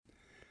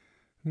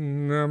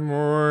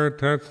Namo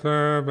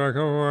tassa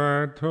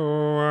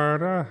bhagavato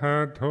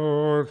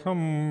arahato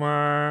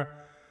samma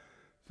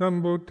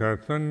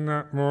sambuddhassa.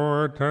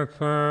 Namo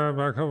tassa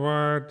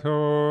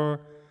bhagavato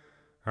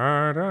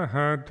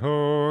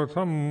arahato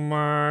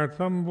samma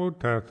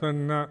sambuddhassa.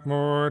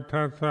 Namo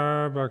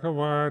tassa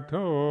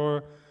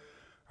bhagavato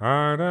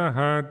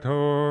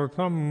arahato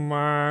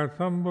samma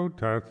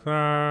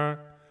sambuddhassa.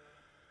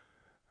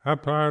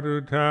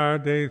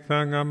 Aparuta de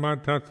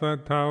sangamatassa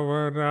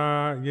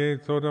tawara ye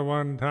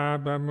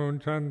sodavanta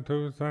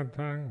bamunchantu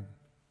satang.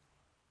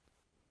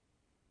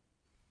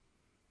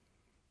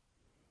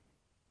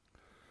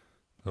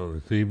 So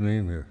this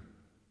evening,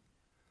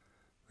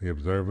 the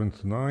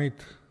observance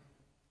night,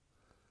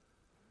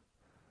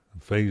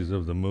 the phase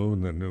of the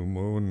moon, the new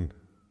moon,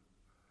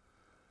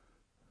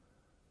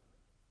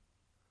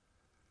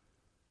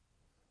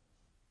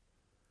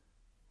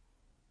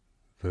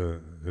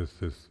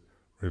 this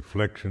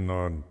reflection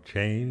on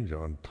change,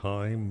 on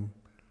time,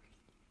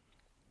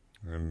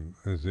 and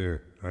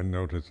I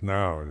notice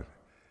now,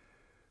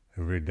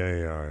 every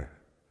day I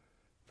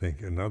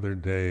think another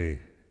day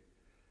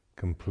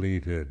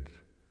completed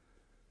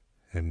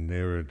and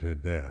nearer to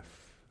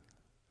death.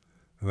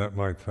 And that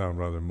might sound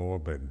rather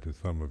morbid to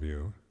some of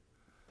you,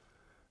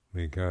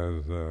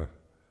 because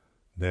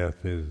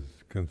death is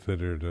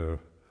considered a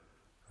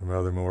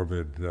rather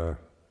morbid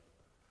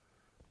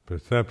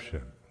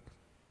perception.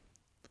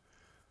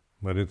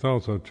 But it's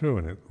also true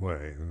in its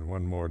way. And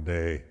one more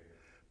day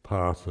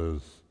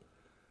passes,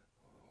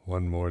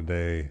 one more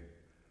day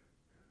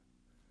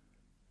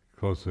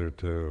closer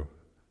to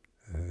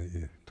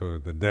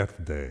the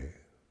death day.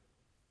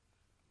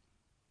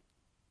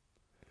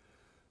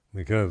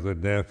 Because the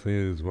death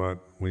is what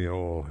we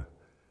all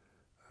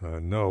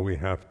know we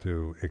have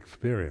to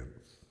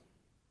experience.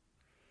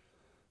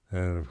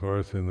 And of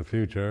course in the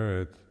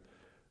future,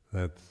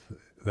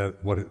 that's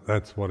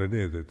what it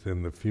is. It's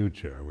in the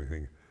future. We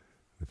think,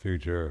 the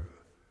future,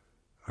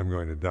 I'm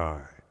going to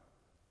die.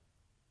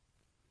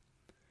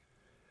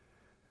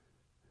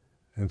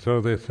 And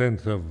so this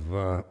sense of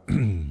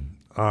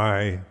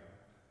I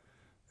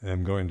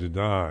am going to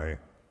die,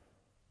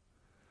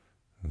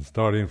 and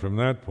starting from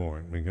that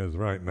point, because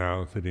right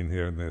now, sitting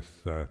here in this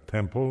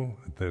temple,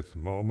 at this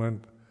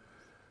moment,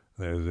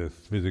 there's this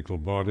physical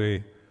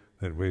body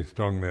that we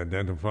strongly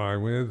identify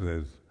with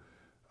as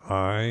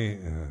I,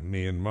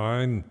 me and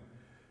mine,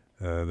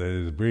 that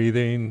is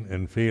breathing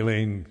and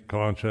feeling,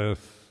 conscious.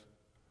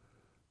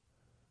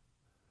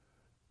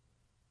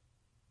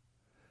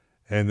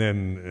 And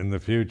then in the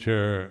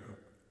future,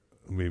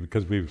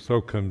 because we're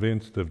so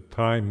convinced of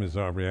time is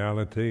our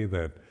reality,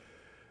 that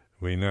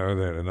we know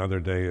that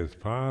another day is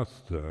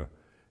past,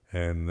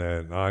 and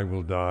that I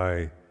will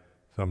die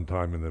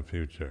sometime in the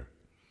future,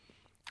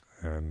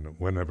 and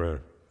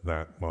whenever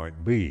that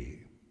might be.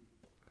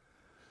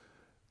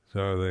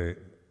 So the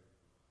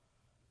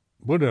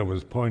Buddha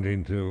was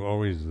pointing to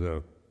always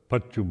the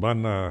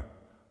Paccuppanna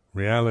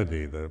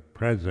reality, the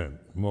present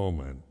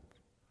moment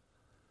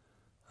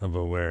of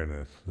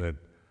awareness, that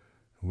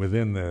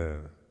within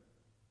the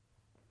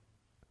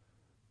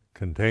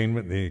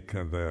containment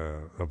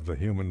of the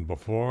human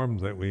form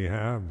that we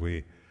have,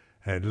 we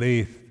at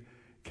least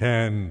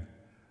can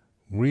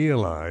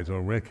realize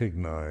or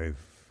recognize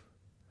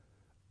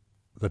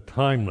the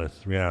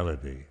timeless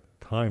reality,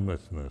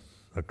 timelessness,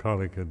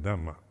 akalika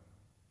Dhamma.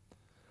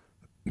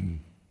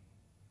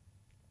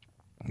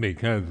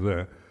 Because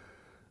the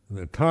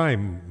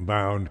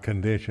time-bound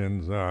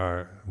conditions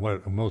are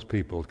what most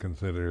people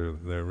consider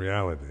their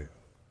reality.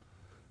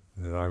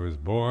 That I was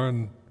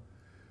born,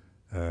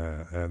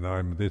 and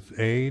I'm this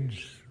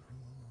age,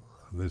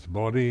 this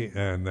body,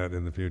 and that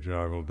in the future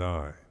I will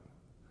die.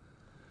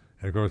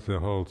 And of course the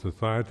whole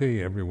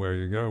society, everywhere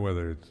you go,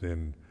 whether it's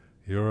in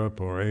Europe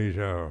or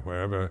Asia or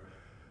wherever,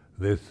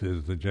 this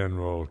is the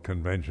general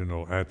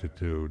conventional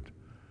attitude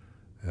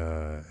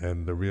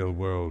and the real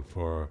world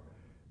for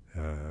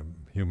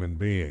human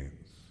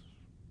beings.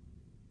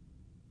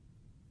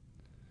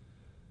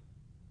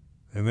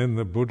 And then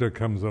the Buddha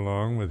comes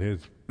along with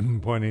his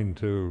pointing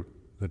to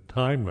the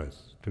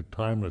timeless, to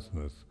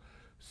timelessness,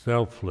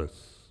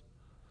 selfless,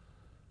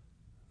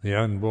 the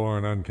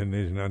unborn,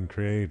 unconditioned,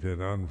 uncreated,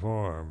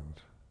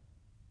 unformed,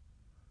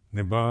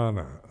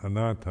 nibbana,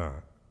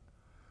 anatta.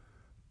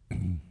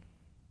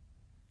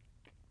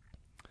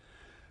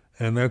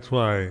 And that's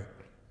why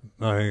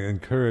I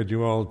encourage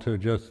you all to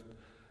just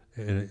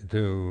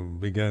to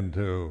begin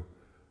to,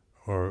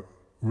 or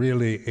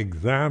really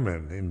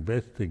examine,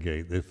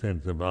 investigate this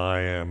sense of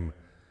I am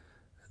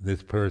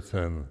this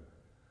person,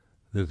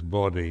 this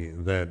body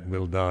that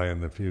will die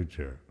in the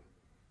future.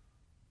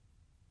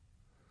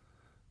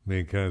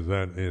 Because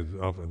that is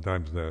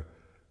oftentimes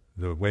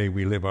the way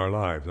we live our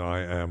lives.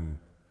 I am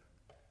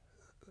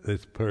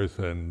this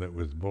person that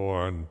was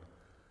born,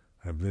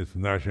 of this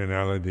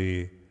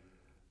nationality,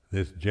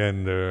 this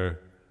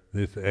gender,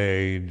 this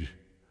age,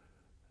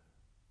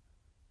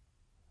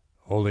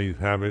 all these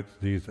habits,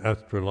 these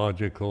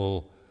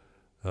astrological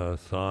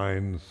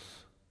signs.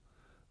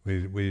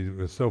 We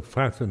were so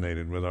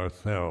fascinated with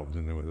ourselves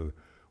and with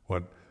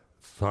what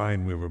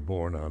sign we were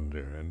born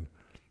under, and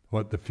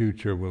what the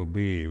future will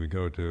be. We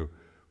go to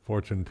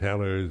fortune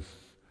tellers,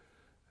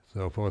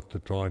 so forth, to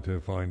try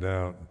to find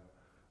out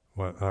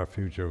what our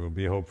future will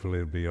be. Hopefully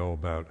it'll be all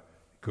about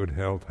good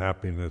health,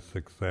 happiness,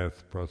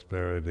 success,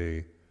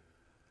 prosperity.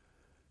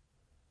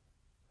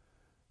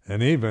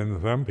 And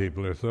even some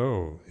people are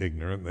so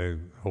ignorant they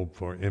hope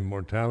for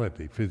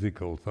immortality,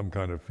 some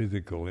kind of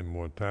physical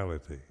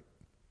immortality.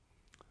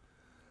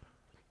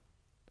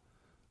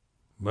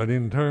 But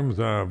in terms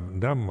of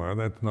Dhamma,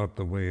 that's not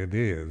the way it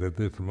is. At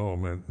this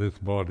moment, this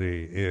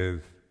body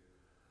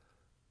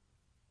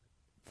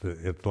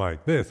it's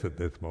like this at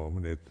this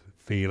moment. It's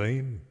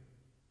feeling.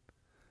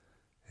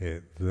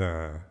 It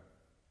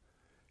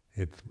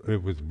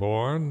was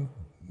born,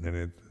 and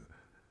it's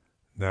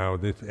now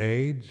this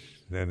age,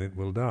 then it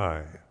will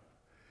die.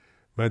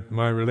 But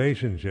my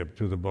relationship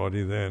to the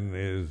body then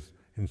is,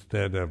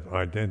 instead of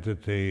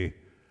identity,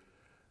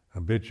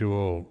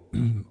 habitual,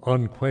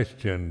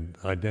 unquestioned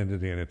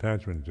identity and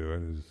attachment to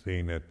it, is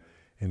seeing it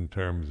in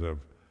terms of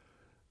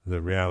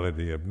the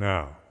reality of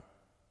now.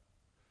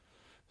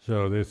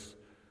 So this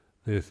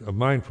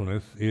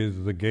mindfulness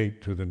is the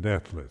gate to the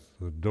deathless,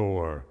 the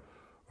door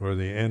or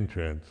the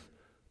entrance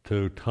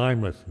to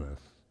timelessness.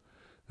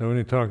 Now when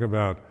you talk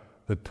about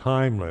the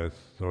timeless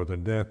or the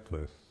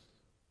deathless,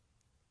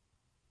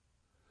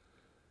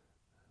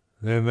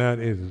 then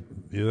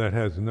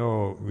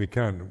we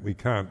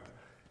can't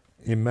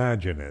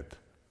imagine it.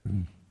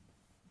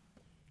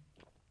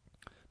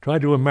 Try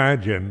to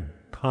imagine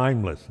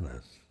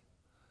timelessness,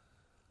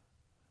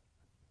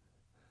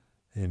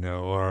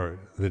 or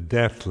the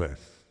deathless,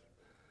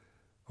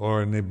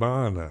 or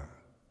nibbana.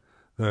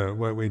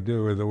 What we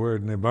do with the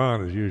word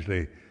nibbana is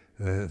usually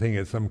think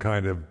it's some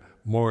kind of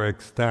more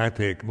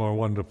ecstatic, more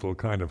wonderful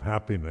kind of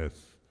happiness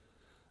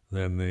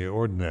than the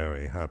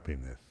ordinary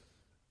happiness.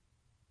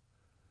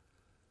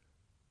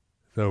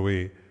 So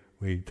we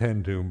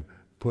tend to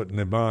put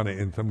nibbana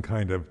in some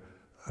kind of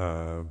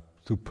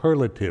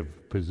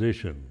superlative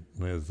position,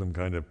 as some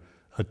kind of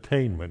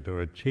attainment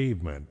or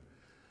achievement.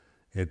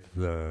 It's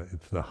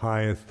the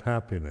highest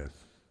happiness.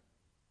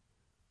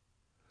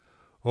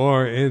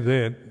 Or is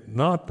it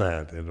not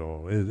that at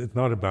all? It's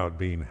not about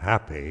being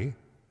happy,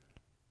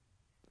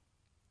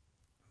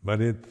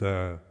 but it's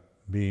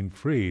being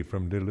free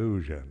from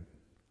delusion.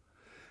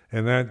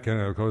 And that can,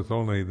 of course,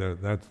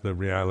 that's the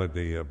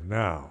reality of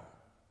now.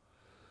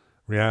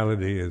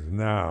 Reality is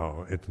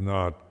now. It's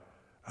not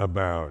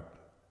about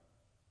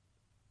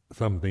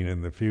something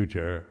in the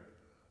future.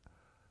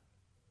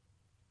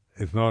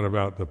 It's not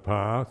about the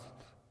past.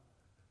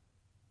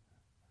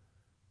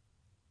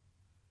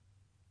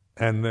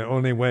 And the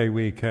only way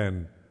we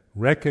can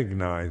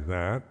recognize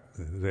that,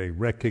 the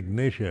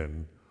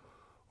recognition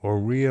or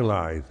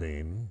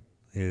realizing,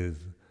 is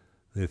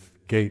this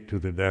gate to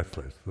the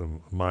deathless, the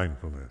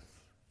mindfulness.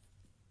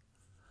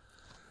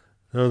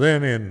 So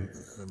then in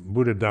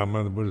Buddha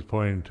Dhamma, the Buddha is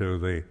pointing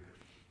to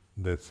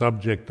the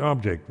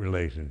subject-object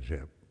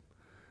relationship,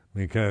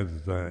 because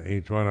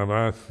each one of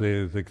us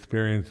is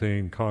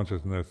experiencing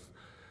consciousness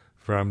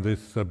from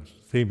this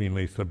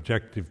seemingly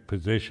subjective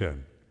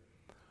position,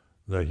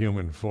 the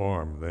human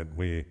form that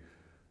we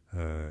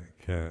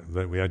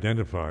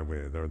identify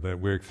with, or that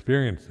we're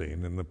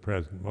experiencing in the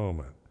present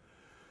moment.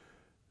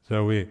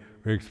 So we're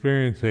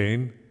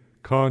experiencing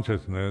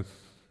consciousness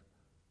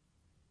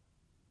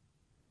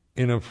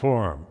in a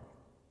form.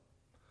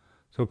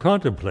 So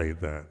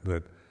contemplate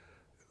that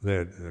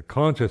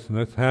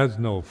consciousness has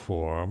no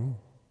form,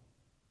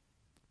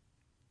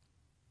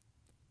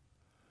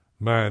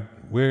 but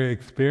we're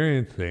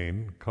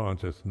experiencing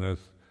consciousness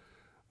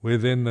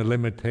within the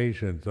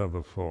limitations of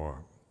a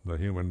form, the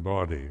human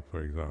body,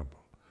 for example.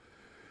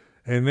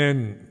 And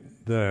then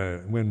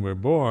when we're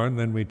born,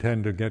 then we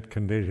tend to get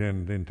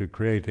conditioned into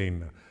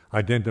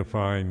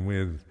identifying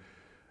with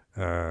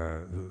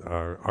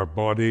our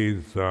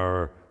bodies,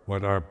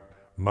 what our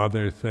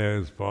mother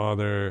says,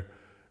 father,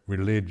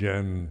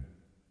 religion,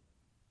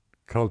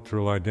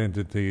 cultural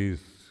identities,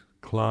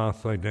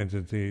 class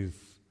identities,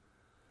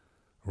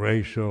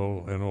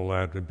 racial, and all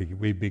that.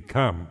 We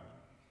become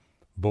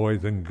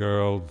boys and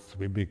girls,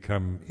 we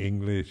become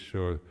English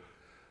or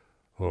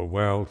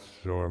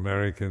Welsh or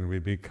American, we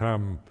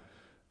become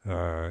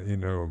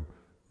lovable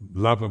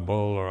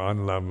or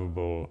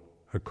unlovable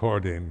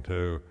according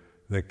to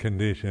the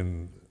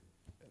conditioning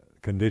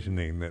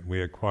that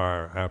we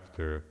acquire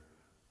after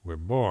we're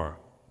born.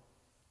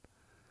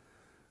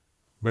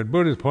 But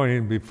Buddha is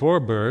pointing before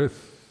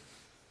birth,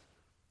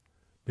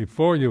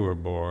 before you were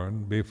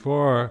born,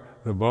 before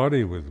the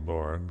body was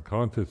born,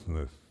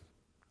 consciousness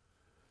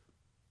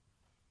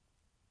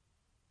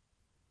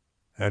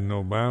had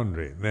no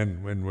boundary.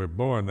 Then when we're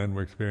born, then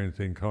we're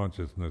experiencing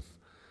consciousness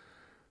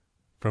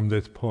from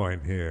this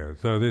point here.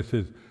 So this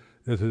is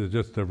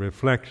just a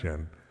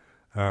reflection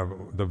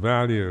of the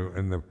value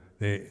and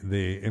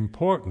the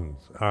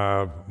importance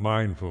of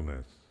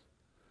mindfulness,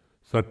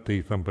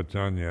 sati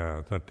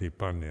sampajanya, sati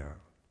panya.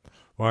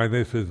 Why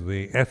this is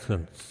the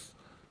essence,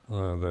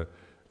 the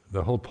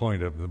whole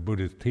point of the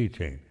Buddhist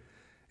teaching,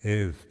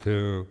 is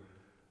to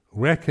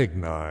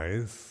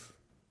recognize,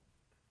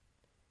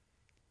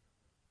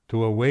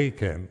 to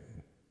awaken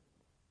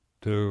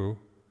to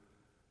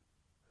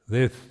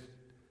this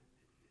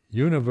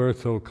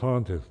universal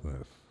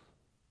consciousness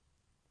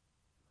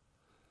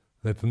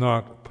that's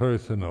not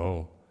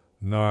personal,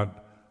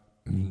 not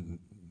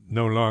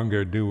no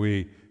longer do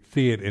we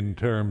see it in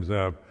terms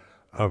of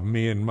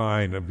me and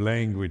mine, of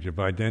language, of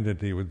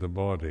identity with the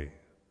body.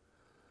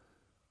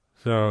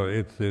 So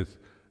it's this,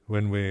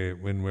 when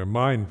we're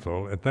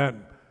mindful, at that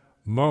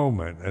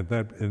moment,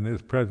 in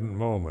this present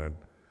moment,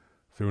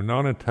 through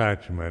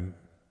non-attachment,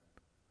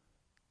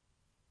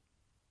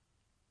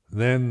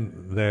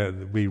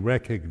 then we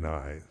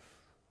recognize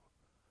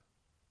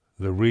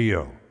the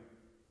real.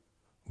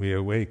 We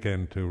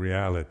awaken to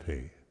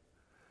reality.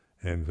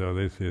 And so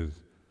this is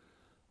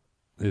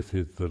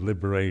the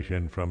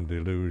liberation from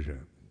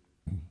delusion.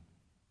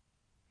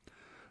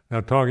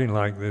 Now, talking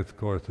like this, of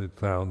course, it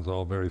sounds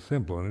all very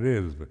simple, and it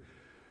is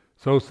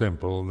so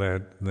simple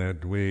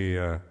that we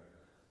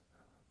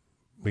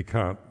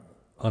can't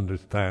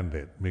understand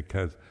it,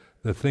 because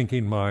the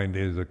thinking mind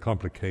is a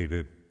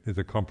complication.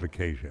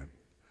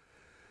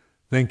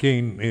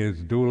 Thinking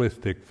is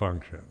dualistic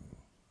function.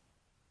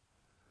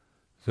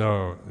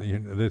 So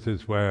this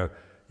is where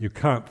you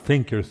can't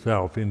think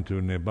yourself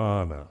into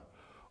nibbana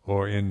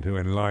or into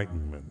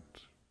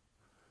enlightenment.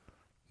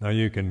 Now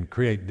you can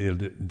create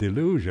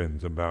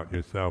delusions about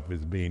yourself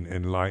as being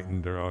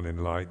enlightened or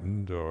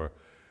unenlightened, or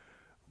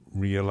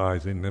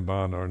realizing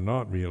nibbana or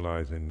not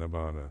realizing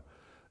nibbana.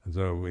 And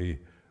so we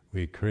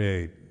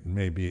create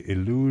maybe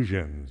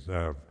illusions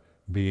of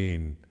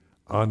being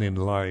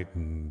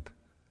unenlightened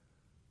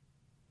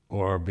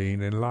or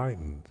being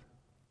enlightened.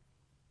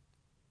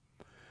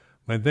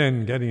 But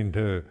then getting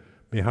to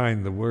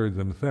behind the words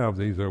themselves,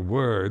 these are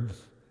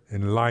words,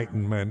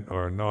 enlightenment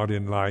or not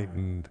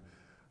enlightened,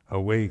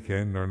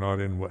 awakened or not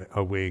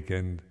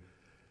awakened,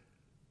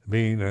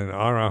 being an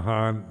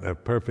arahant, a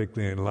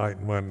perfectly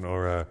enlightened one,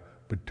 or a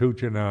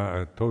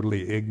patuchana, a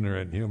totally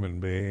ignorant human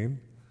being.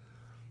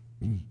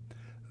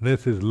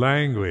 This is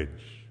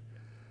language.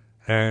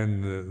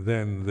 And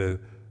then the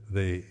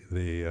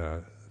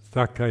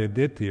Sakkaya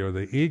Ditthi, or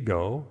the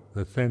ego,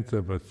 the sense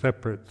of a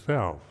separate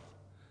self,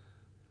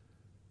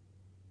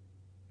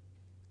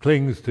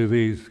 clings to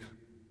these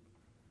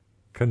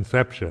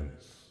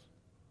conceptions.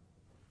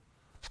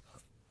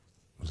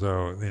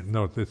 So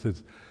note, this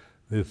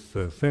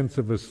sense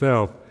of a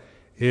self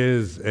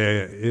is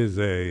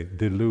a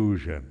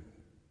delusion.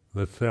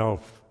 The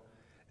self,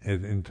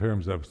 in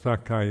terms of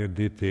Sakkaya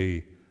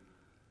Ditthi,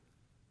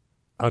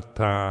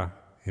 atta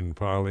in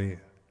Pali,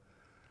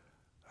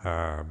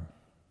 call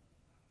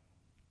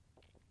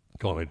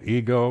it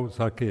ego,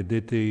 Sakkaya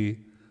Ditthi,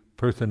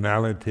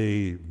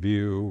 personality,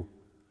 view.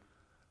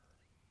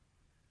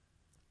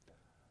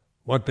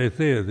 What this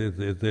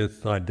is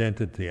this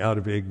identity out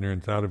of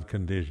ignorance, out of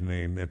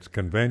conditioning. It's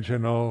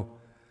conventional.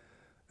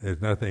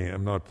 There's nothing,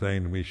 I'm not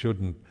saying we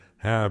shouldn't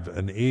have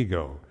an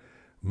ego,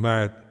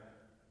 but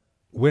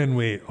when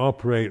we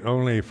operate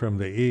only from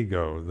the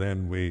ego,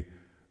 then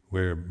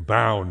we're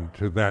bound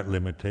to that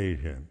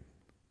limitation.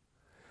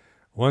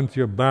 Once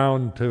you're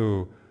bound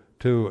to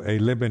a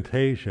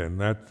limitation,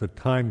 that's the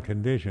time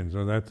condition,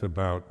 so that's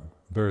about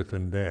birth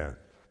and death.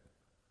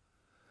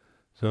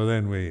 So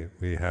then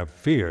we have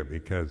fear,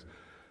 because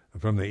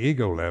from the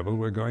ego level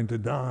we're going to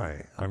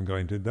die. I'm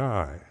going to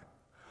die.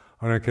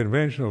 On a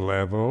conventional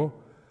level,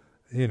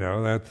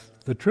 that's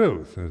the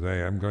truth. I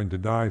say, I'm going to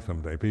die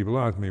someday. People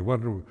ask me,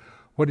 what do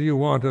you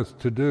want us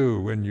to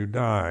do when you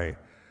die?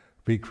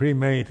 Be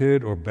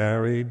cremated or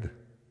buried?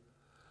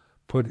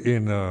 Put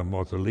in a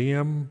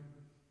mausoleum?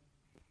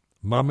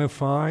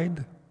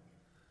 Mummified?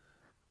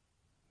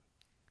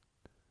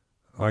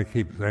 I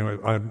keep saying,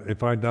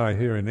 if I die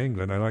here in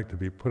England, I'd like to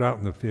be put out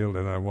in the field,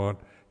 and I want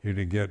you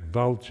to get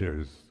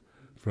vultures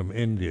from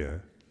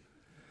India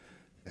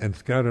and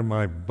scatter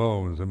my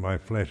bones and my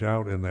flesh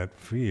out in that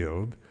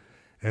field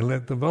and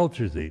let the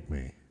vultures eat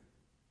me.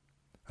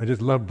 I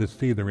just love to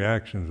see the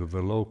reactions of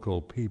the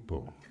local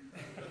people.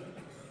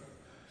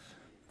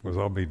 Because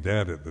I'll be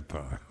dead at the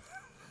time.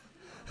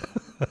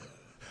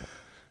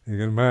 You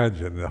can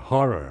imagine the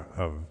horror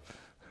of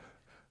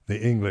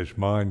the English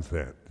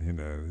mindset,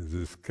 this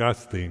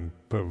disgusting,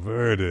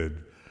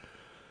 perverted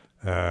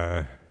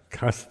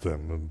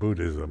custom of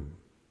Buddhism.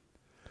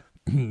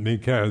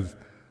 Because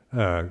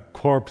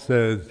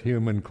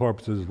human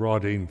corpses,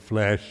 rotting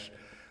flesh,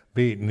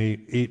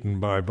 eaten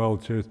by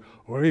vultures,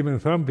 or even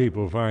some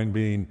people find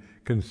being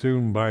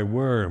consumed by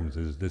worms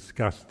is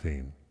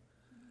disgusting.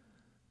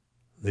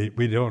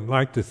 We don't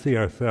like to see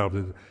ourselves,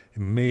 as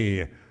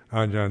me,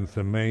 Ajahn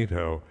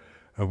Sumedho,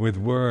 with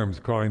worms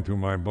crawling through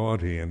my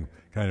body and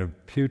kind of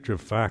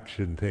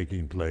putrefaction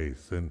taking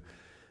place, and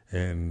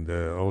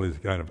all this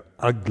kind of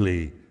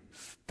ugly,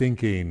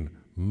 stinking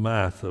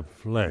mass of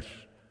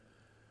flesh.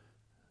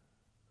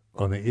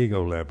 On the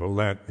ego level,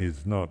 that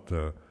is not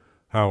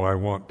how I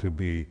want to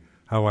be,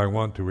 how I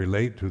want to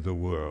relate to the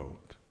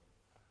world.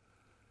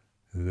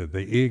 The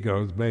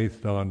ego is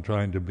based on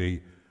trying to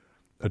be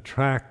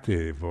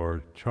attractive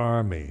or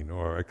charming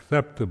or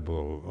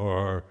acceptable,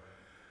 or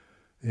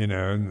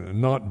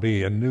not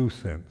be a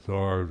nuisance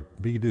or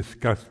be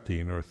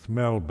disgusting or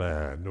smell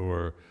bad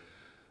or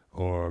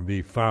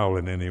be foul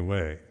in any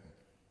way.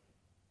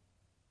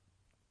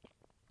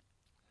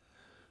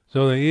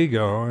 So the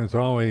ego is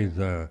always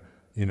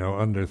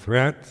under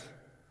threat,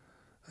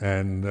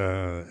 and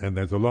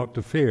there's a lot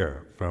to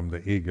fear from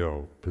the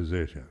ego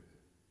position.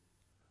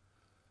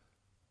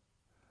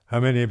 How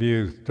many of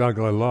you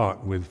struggle a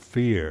lot with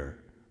fear,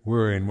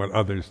 worrying what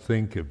others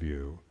think of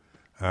you,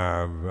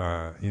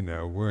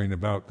 worrying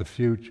about the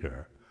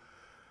future,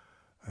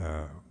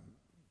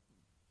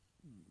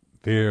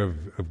 fear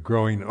of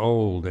growing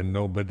old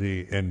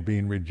and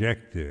being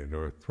rejected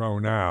or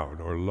thrown out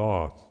or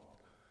lost?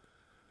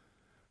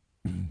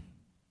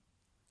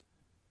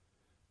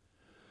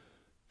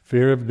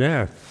 Fear of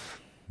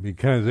death,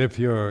 because if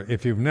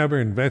you've never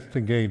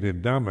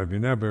investigated Dhamma, if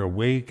you've never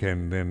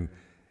awakened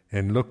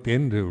and looked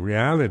into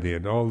reality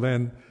at all,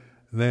 then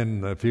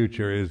the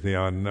future is the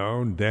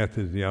unknown, death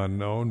is the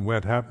unknown.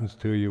 What happens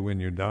to you when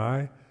you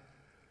die?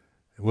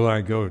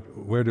 Where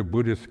do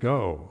Buddhists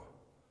go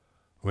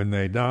when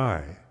they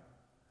die?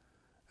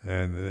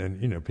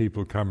 And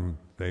people come,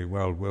 say,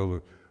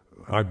 well,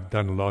 I've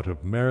done a lot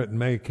of merit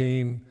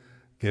making,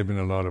 given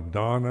a lot of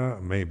dana.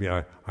 Maybe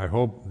I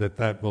hope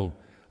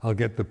I'll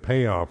get the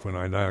payoff when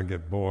I die. I'll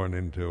get born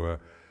into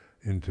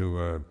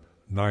a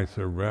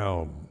nicer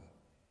realm,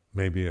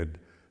 maybe a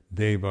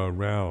deva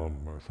realm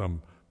or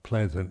some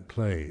pleasant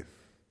place.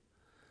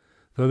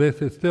 So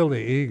this is still the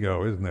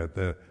ego, isn't it?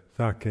 The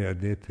sakkaya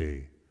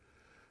ditthi.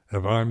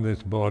 If I'm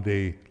this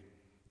body,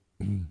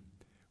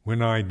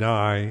 when I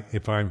die,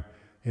 if I'm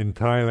in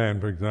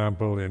Thailand, for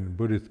example, in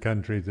Buddhist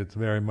countries, it's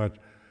very much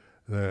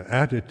the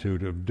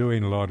attitude of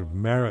doing a lot of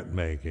merit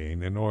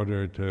making in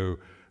order to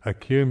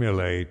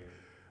accumulate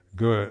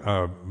good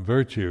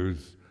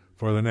virtues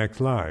for the next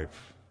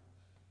life.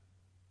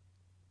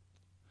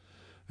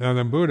 Now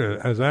the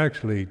Buddha is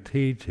actually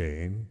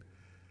teaching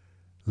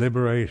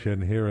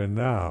liberation here and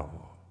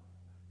now.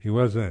 He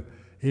wasn't,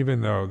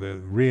 even though the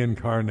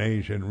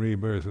reincarnation,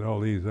 rebirth, and all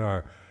these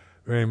are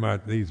very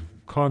much, these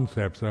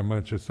concepts are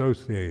much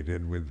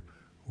associated with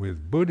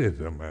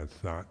Buddhism as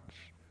such,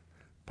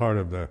 part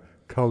of the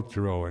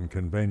cultural and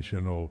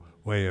conventional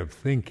way of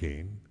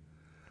thinking.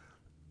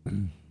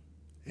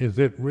 Is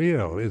it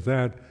real? Is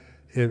that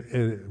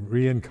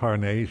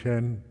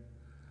reincarnation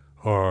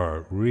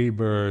or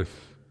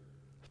rebirth?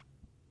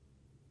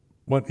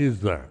 What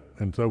is that?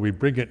 And so we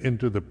bring it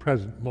into the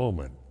present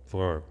moment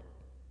for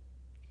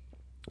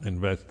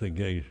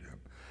investigation.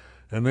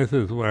 And this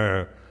is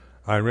where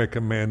I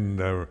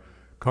recommend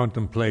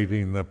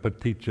contemplating the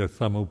paticca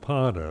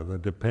samuppada, the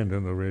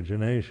dependent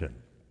origination,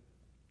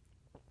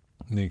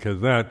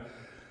 because that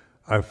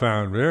I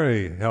found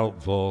very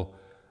helpful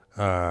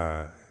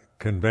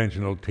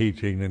conventional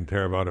teaching in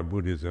Theravada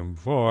Buddhism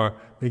for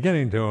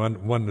beginning to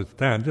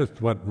understand just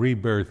what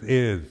rebirth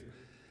is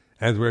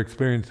as we're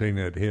experiencing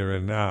it here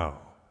and now.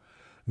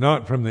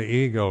 Not from the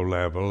ego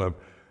level of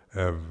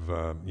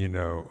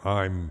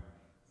I'm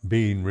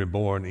being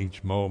reborn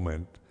each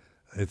moment.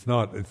 It's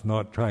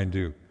not trying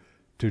to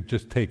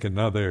just take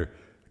another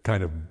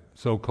kind of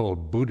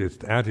so-called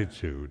Buddhist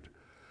attitude,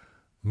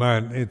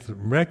 but it's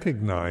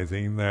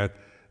recognizing that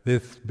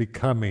this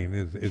becoming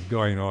is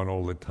going on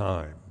all the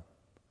time,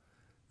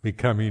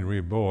 becoming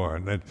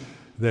reborn,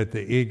 that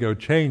the ego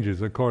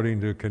changes according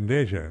to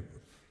conditions.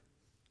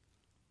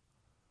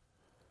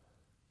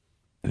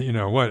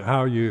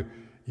 How you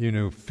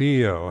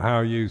feel,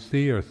 how you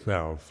see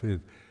yourself,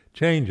 it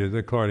changes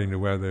according to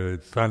whether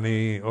it's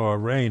sunny or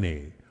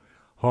rainy,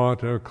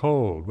 hot or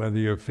cold, whether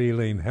you're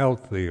feeling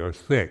healthy or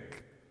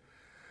sick,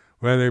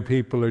 whether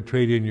people are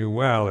treating you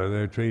well or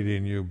they're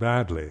treating you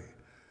badly.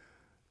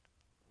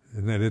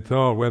 And that it's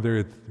all,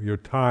 whether you're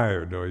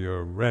tired or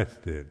you're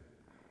rested,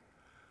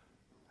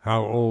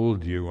 how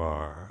old you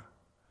are,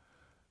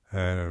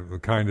 the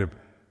kind of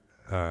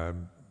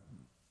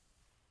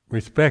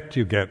respect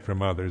you get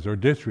from others or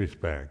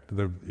disrespect.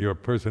 Your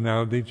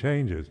personality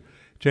changes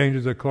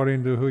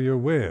according to who you're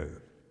with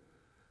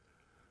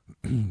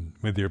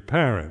your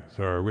parents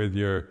or with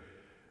your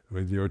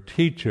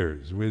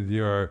teachers, with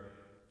your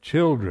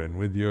children,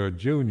 with your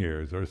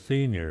juniors or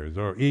seniors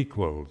or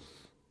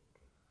equals,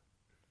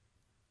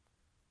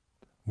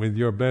 with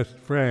your best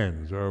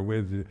friends, or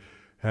with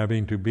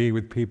having to be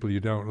with people you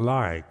don't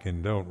like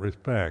and don't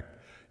respect.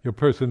 Your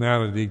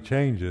personality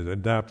changes,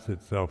 adapts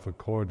itself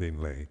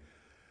accordingly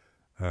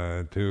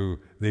to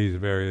these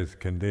various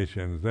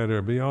conditions that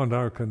are beyond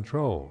our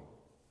control.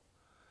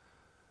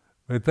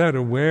 But that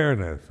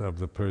awareness of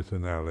the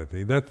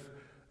personality, that's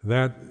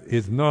the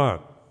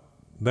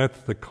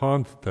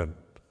constant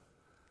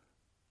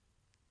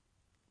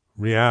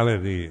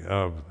reality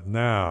of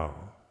now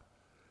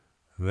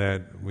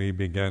that we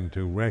begin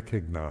to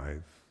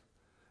recognize,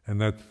 and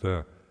that's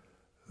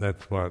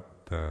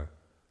what the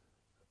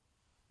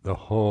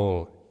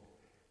whole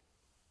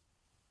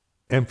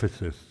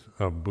emphasis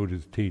of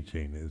Buddha's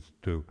teaching is,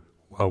 to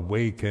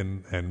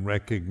awaken and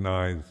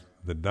recognize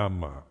the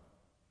Dhamma,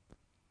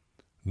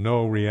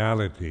 know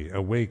reality,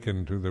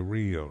 awaken to the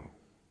real.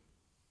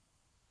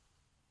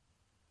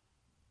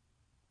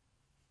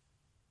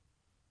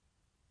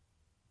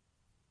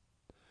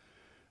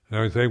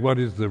 Now we say, what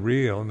is the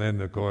real? And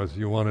then, of course,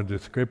 you want a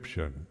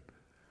description.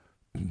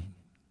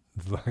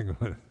 It's like,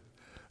 I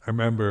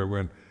remember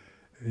when,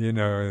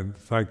 in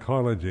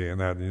psychology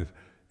and that,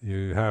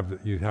 you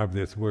have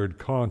this word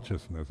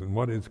consciousness, and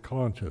what is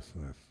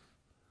consciousness?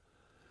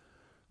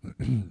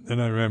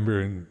 And I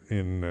remember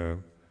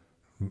in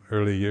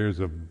early years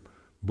of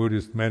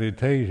Buddhist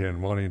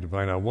meditation, wanting to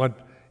find out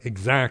what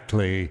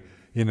exactly,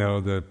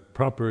 the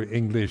proper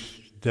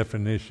English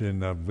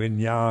definition of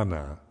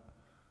vijnana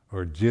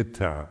or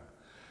citta,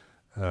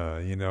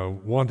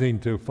 wanting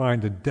to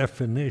find a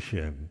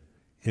definition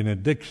in a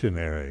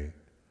dictionary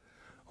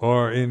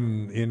or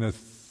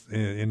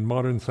in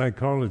modern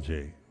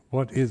psychology.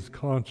 What is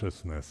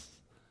consciousness?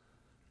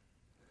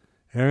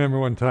 And I remember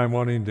one time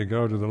wanting to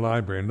go to the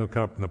library and look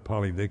up in the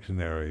Pali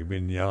dictionary,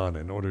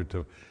 vijnana, in order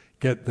to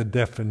get the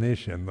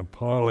definition, the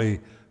Pali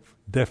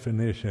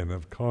definition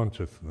of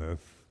consciousness.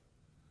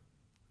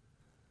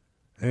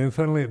 And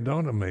suddenly it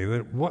dawned on me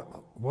that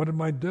what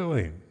am I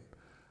doing?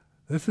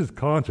 This is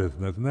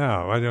consciousness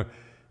now. I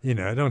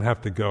don't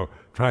have to go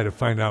try to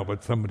find out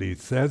what somebody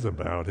says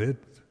about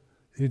it.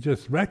 You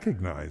just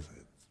recognize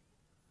it.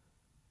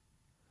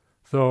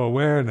 So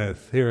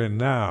awareness, here and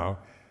now,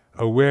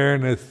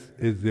 awareness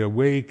is the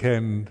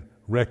awakened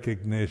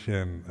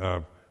recognition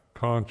of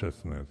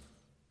consciousness.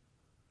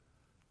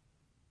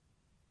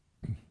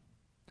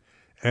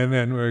 And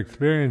then we're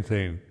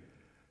experiencing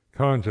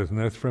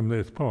consciousness from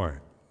this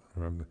point,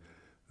 from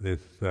this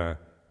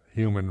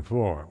human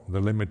form, the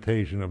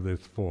limitation of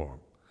this form.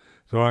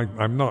 So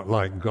I'm not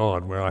like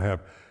God, where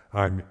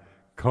I'm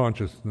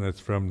consciousness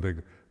from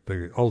the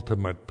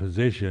ultimate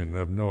position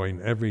of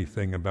knowing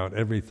everything about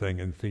everything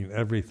and seeing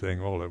everything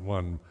all at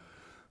one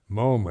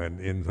moment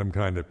in some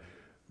kind of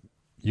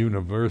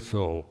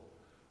universal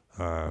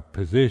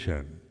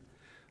position.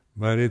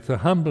 But it's a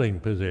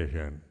humbling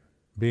position.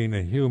 Being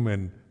a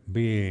human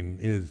being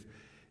is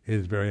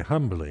very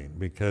humbling,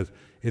 because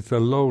it's a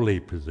lowly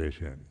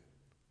position.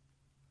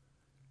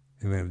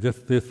 And then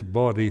just this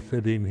body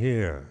sitting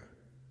here.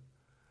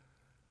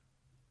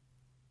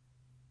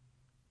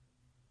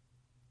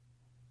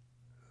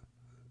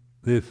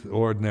 This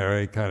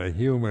ordinary kind of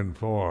human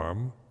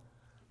form,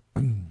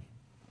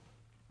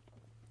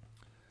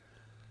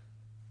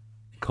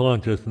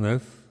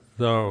 consciousness,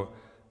 so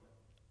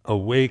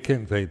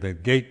awaken, say the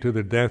gate to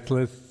the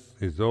deathless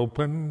is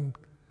open,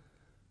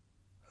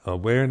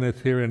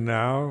 awareness here and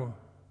now,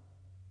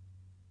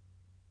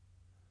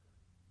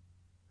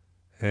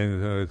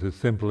 and so it's as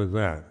simple as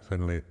that.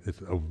 Suddenly it's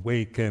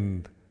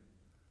awakened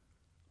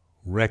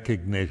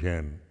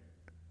recognition.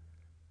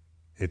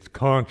 It's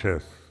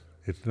conscious.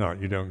 It's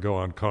not, you don't go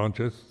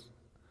unconscious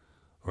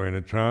or in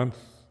a trance.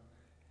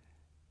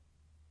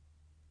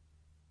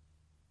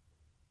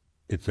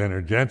 It's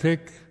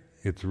energetic,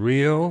 it's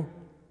real.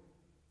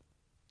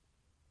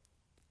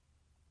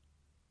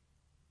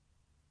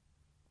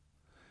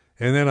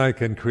 And then I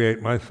can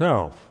create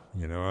myself.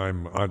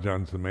 I'm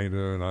Ajahn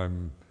Sumedho and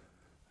I'm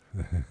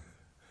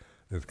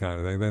this kind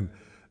of thing. Then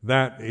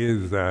that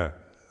is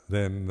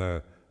then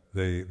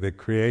the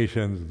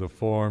creations, the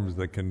forms,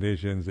 the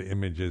conditions, the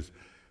images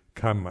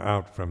come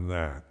out from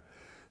that.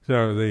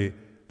 So the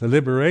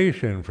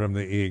liberation from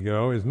the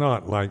ego is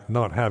not like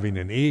not having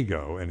an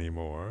ego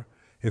anymore.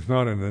 It's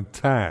not an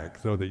attack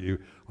so that you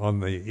on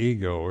the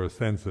ego or a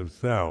sense of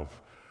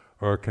self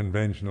or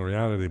conventional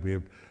reality,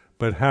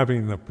 but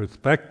having the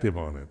perspective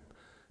on it,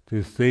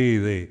 to see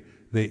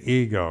the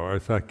ego or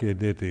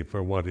sakkayaditthi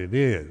for what it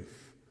is,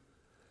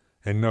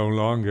 and no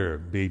longer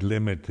be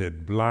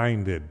limited,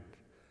 blinded,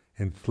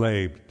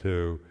 enslaved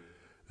to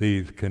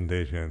these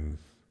conditions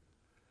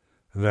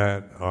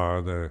that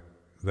are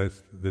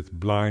this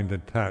blind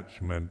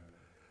attachment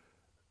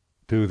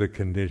to the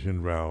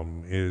conditioned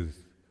realm is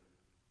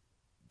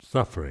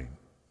suffering.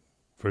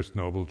 First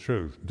noble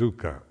truth,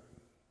 dukkha.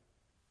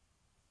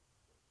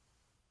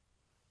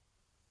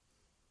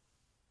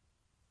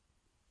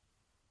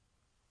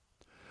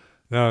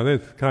 Now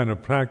this kind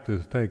of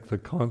practice takes a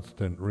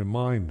constant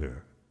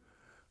reminder,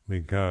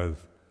 because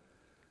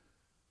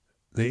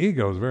the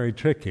ego is very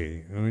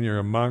tricky. When you're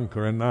a monk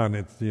or a nun,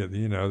 it's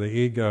the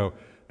ego,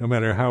 no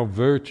matter how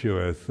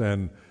virtuous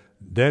and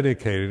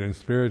dedicated and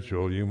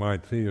spiritual you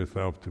might see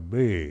yourself to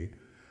be,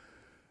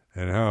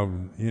 and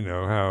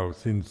how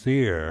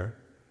sincere,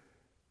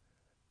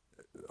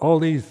 all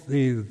these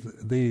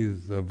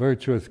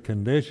virtuous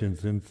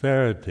conditions,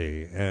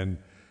 sincerity and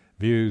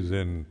views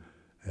in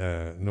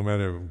no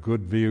matter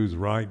good views,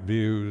 right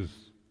views,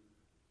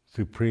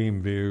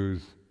 supreme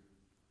views,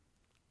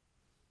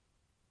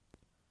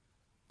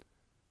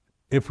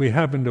 if we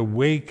haven't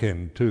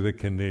awakened to the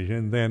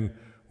condition, then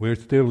we're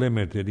still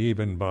limited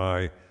even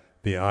by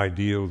the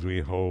ideals we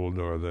hold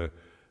or the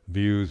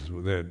views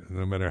that,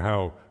 no matter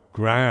how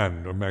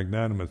grand or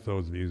magnanimous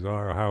those views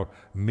are, or how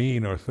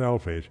mean or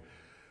selfish,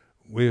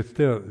 we're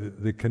still,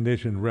 the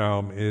conditioned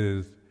realm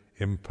is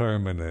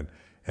impermanent,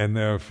 and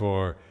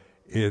therefore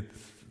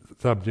it's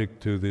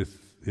subject to this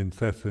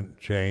incessant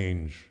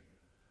change.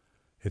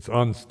 It's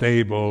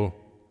unstable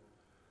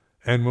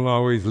and will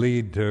always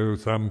lead to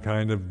some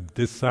kind of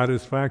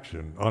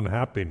dissatisfaction,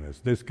 unhappiness,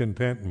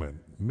 discontentment,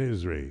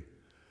 misery,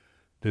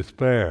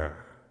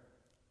 despair.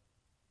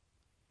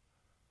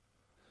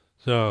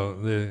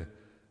 So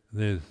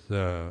this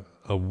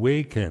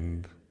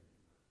awakened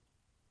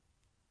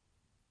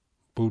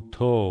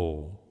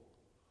Buddho.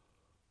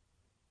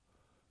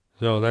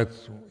 So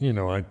that's,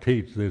 I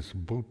teach this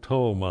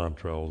Buddho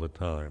mantra all the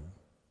time,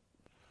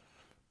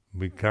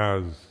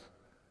 because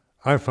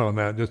I found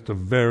that just a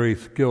very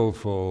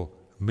skillful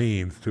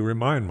means to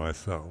remind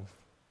myself.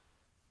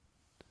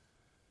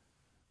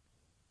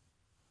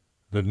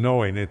 The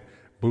knowing it,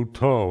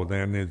 Buddho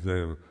then is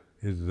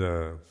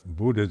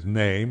Buddha's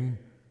name,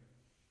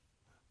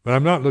 but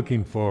I'm not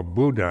looking for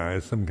Buddha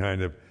as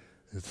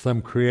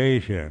some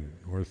creation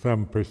or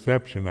some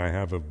perception I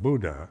have of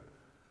Buddha.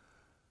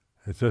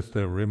 It's just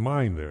a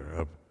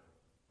reminder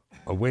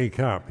of wake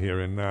up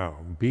here and now.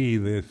 Be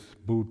this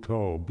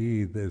Buddho,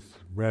 be this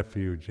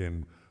refuge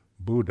in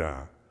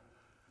Buddha.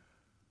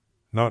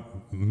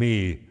 Not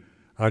me,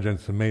 Ajahn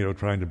Sumedho,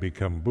 trying to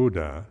become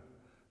Buddha.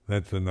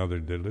 That's another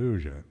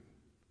delusion.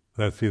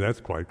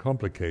 That's quite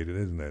complicated,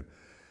 isn't it?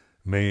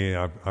 Me,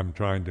 I'm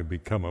trying to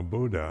become a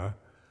Buddha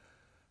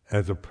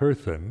as a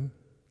person,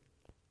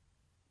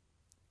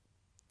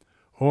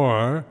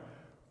 or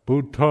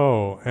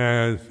Buddho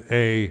as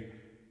a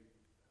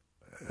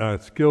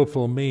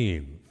skillful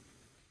means,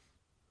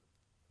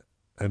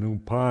 an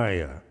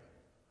upaya,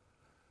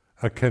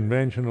 a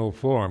conventional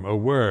form, a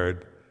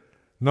word,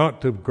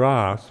 not to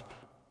grasp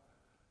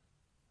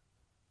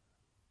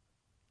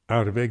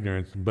out of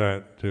ignorance,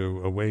 but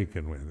to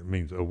awaken with. It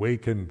means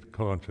awakened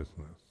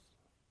consciousness.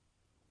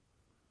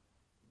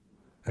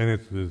 And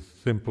it's as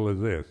simple as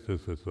this,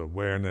 just this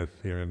awareness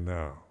here and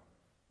now.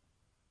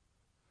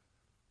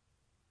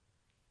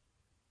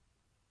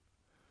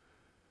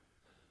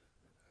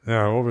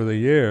 Now, over the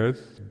years,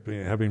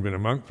 having been a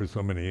monk for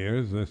so many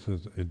years, this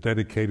has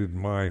dedicated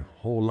my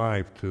whole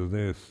life to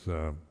this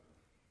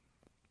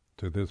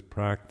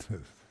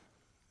practice.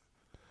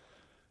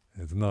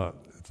 It's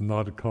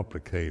not a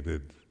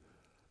complicated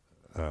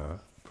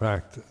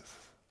practice.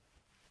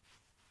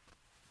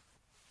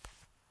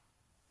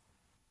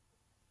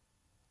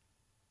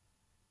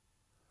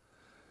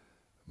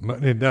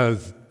 But it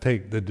does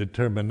take the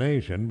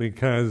determination,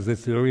 because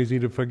it's so easy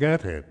to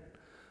forget it.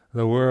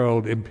 The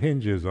world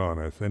impinges on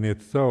us, and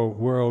it's so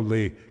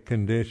worldly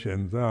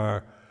conditions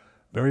are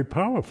very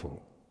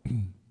powerful.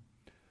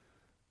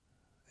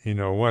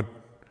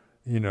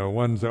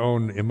 One's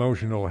own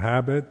emotional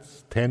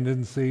habits,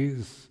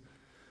 tendencies,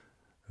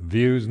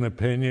 views and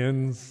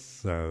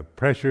opinions,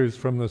 pressures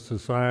from the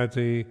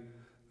society,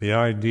 the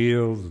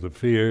ideals, the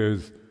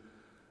fears,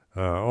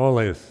 all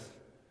this,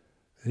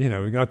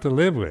 we got to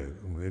live with.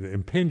 It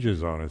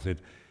impinges on us. It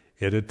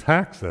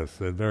attacks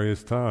us at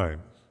various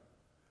times.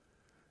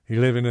 You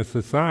live in a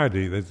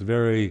society that's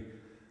very,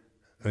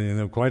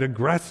 quite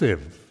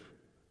aggressive.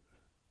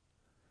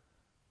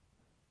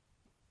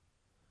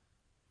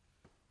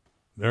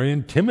 Very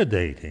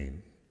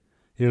intimidating.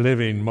 You're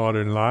living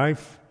modern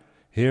life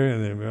here,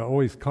 and we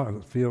always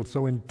feel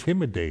so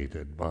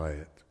intimidated by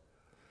it.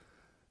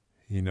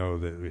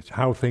 It's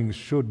how things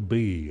should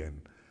be,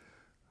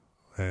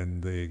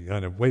 and the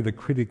kind of way the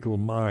critical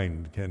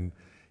mind can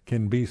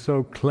be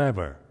so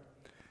clever,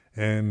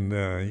 and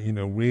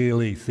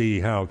really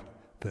see how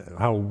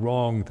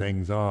wrong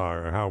things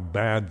are, or how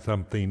bad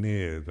something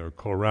is, or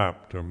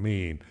corrupt, or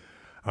mean,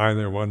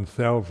 either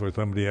oneself or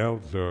somebody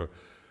else, or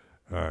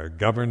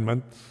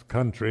governments,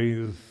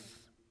 countries,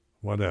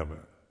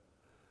 whatever.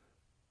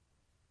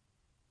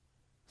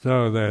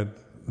 So that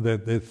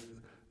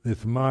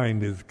this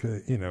mind is,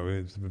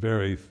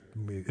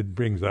 it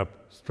brings up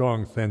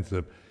strong sense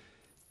of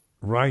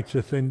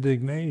righteous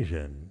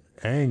indignation,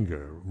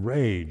 anger,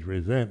 rage,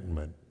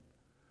 resentment,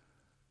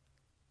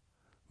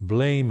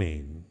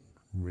 blaming,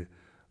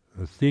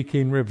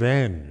 seeking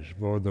revenge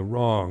for the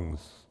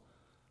wrongs,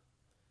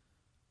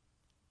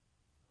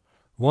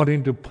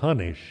 wanting to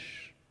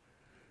punish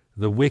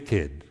the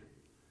wicked,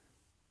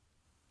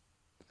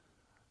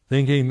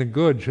 thinking the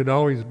good should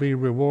always be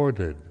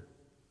rewarded.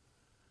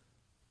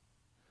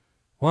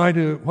 Why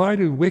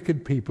do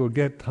wicked people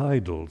get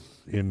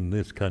titles in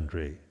this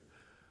country?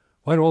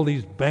 Why do all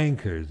these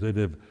bankers that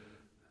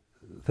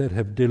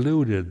have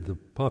deluded the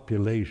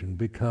population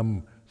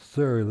become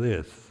Sir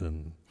this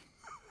and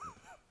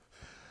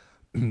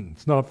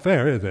it's not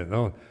fair, is it?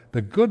 No,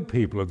 the good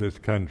people of this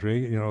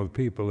country, the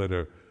people that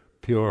are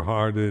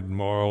pure-hearted,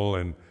 moral,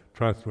 and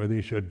trustworthy,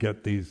 should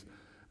get these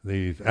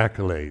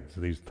accolades,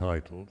 these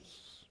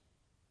titles.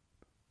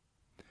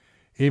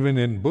 Even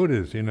in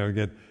Buddhism,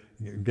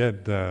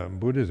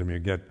 Buddhism, you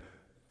get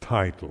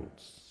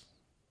titles.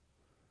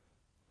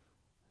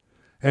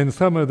 And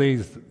some of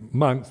these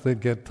monks that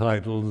get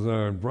titles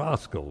are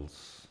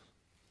rascals.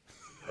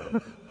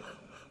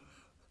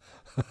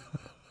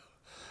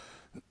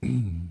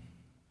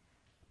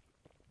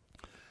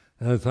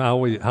 That's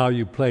how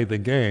you play the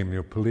game,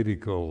 your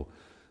political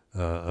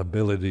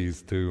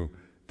abilities to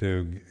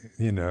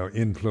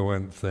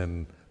influence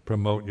and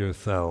promote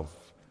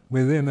yourself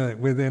within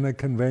a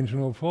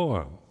conventional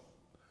form.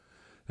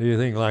 So you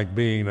think like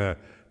being a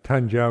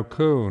Tanjiao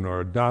Kun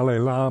or Dalai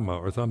Lama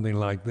or something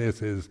like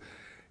this is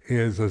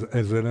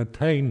an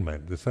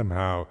attainment, is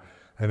somehow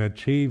an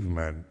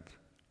achievement.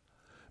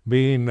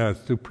 Being a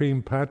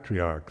Supreme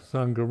Patriarch,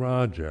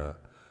 Sangaraja,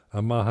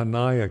 a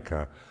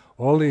Mahanayaka,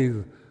 all these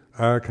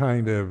are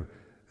kind of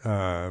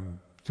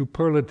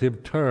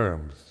superlative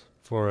terms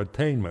for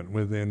attainment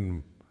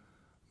within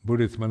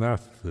Buddhist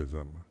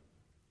monasticism.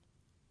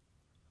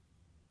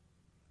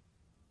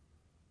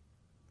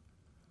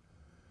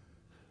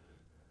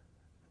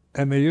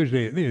 And they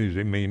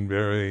usually mean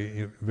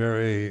very,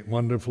 very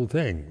wonderful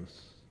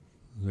things.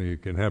 So you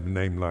can have a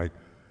name like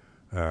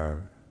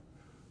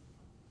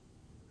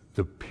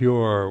the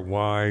pure,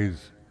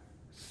 wise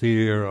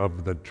seer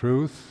of the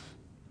truth,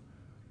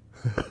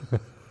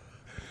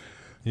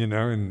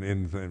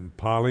 in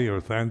Pali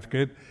or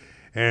Sanskrit,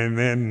 and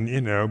then,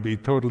 be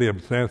totally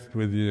obsessed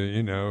with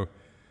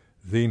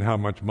seeing how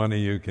much money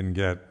you can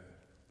get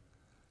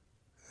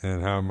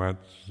and how much,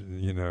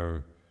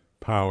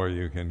 power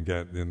you can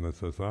get in the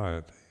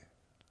society.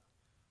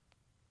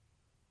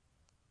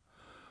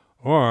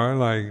 Or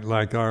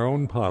like our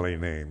own Pali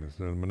names,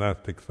 the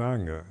monastic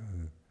Sangha.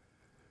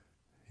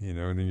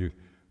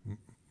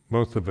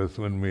 Most of us,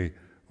 when we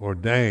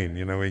ordain,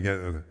 we get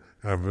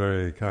a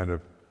very kind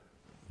of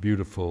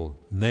beautiful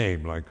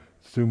name, like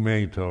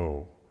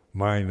Sumeto,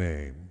 my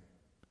name.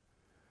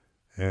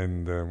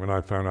 And when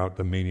I found out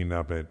the meaning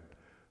of it,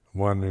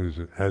 one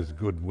who has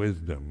good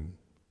wisdom,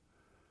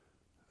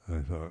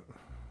 I thought,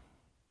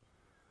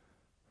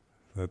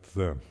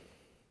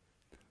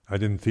 I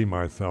didn't see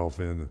myself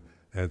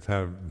as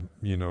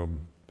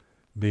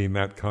being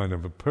that kind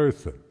of a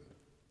person.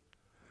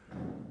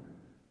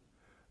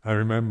 I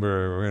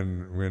remember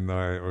when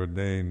I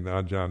ordained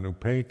Ajahn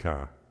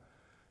Upekkha,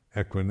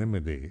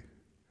 equanimity.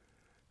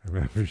 I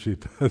remember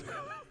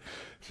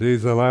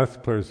she's the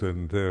last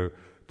person to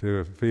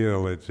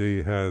feel that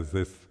she has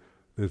this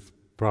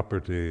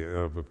property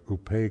of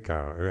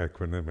upekkha, or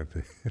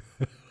equanimity.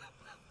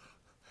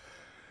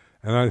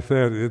 And I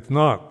said, it's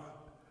not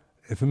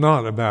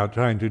about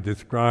trying to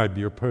describe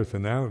your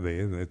personality,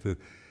 isn't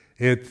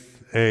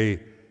it?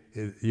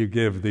 You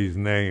give these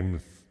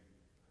names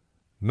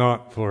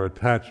not for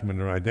attachment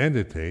or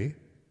identity.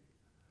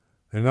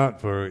 They're not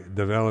for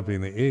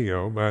developing the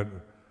ego, but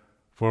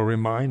for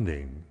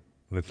reminding.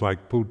 It's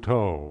like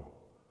Puto,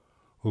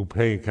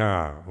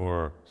 Upekkha,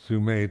 or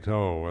Sumeto,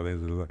 or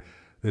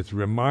this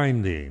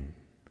reminding.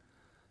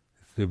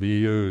 It's to be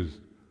used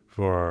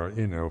for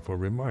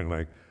remind,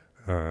 like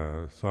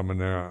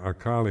Samanera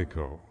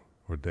Akaliko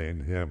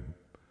ordained him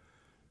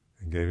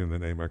and gave him the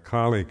name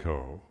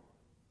Akaliko,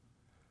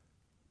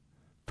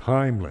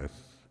 timeless.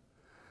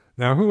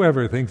 Now,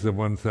 whoever thinks of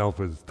oneself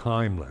as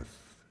timeless,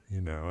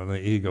 on the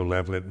ego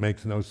level, it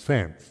makes no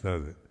sense,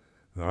 does it?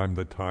 I'm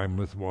the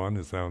timeless one,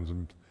 it sounds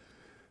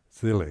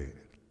silly.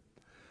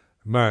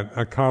 But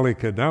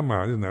Akalika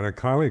Dhamma, isn't that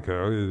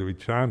Akalika, as we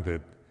chant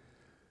it,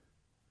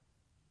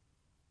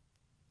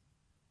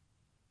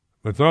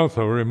 it's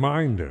also a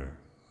reminder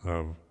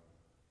of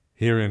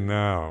here and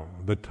now,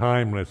 the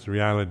timeless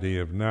reality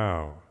of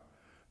now,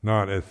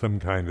 not as some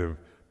kind of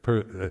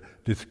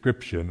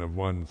description of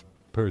one's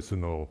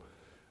personal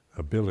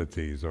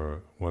abilities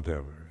or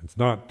whatever. It's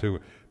not to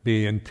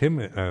be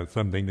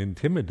something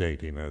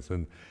intimidating us,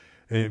 and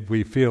if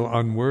we feel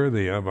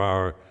unworthy of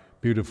our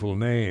beautiful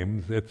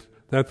names,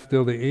 that's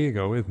still the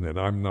ego, isn't it?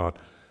 I'm not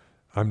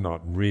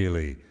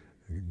really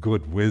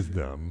good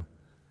wisdom.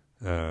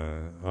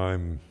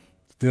 I'm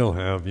still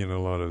have a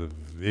lot of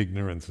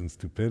ignorance and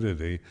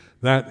stupidity.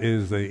 That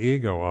is the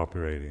ego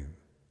operating.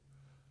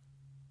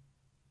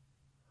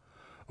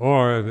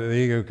 Or the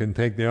ego can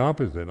take the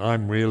opposite.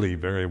 I'm really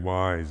very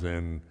wise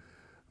and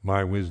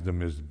my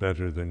wisdom is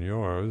better than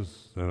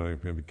yours. Then I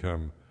can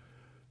become,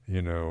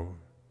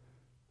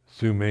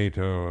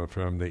 sumeto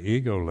from the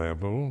ego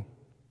level.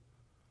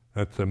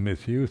 That's a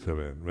misuse of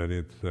it, but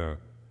it's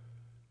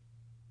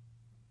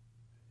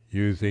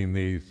using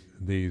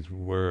these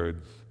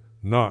words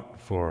not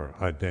for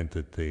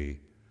identity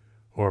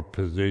or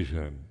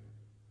position,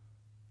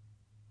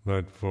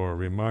 but for a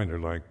reminder,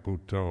 like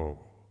Buddho.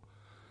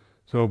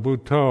 So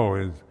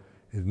Buddho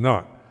is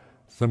not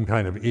some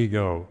kind of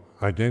ego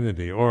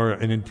identity or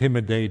an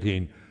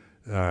intimidating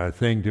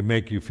thing to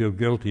make you feel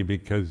guilty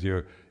because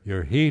you're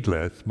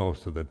heedless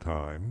most of the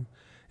time.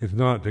 It's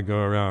not to go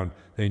around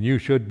saying you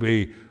should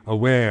be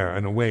aware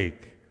and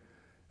awake.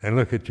 And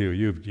look at you,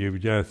 you've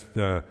just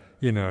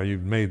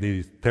you've made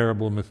these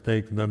terrible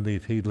mistakes and done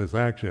these heedless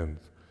actions.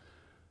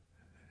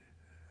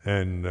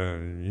 And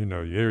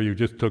here you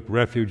just took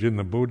refuge in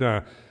the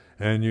Buddha,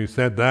 and you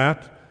said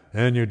that,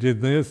 and you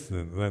did this,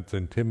 and that's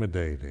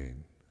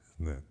intimidating,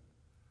 isn't it?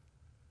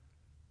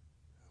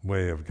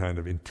 Way of kind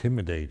of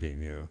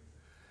intimidating you.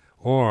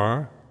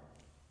 Or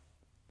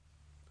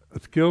a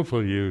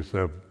skillful use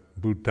of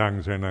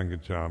Bhutang Saranam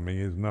Gacchami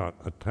is not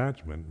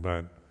attachment,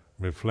 but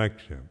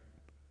reflection.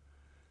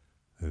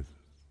 It's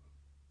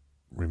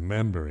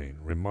remembering,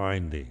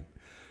 reminding.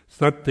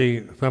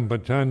 Sati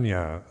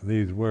sampajanya,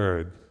 these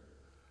words,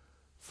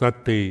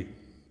 sati,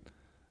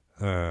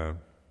 to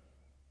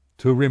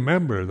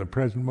remember the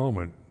present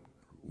moment,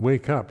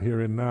 wake up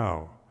here and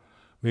now,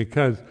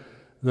 because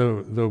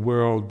the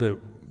world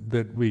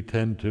that we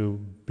tend to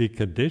be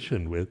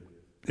conditioned with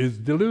is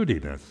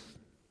deluding us.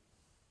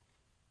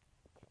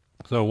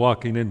 So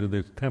walking into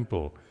this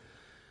temple,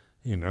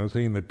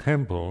 seeing the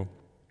temple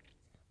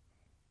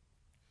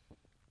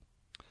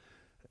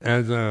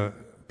as a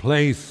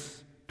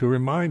place to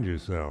remind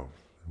yourself,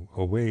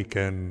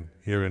 awaken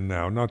here and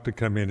now, not to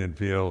come in and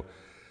feel,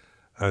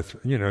 if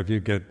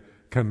you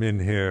come in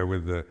here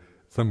with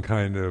some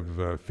kind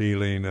of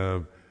feeling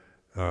of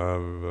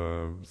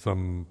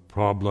some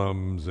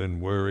problems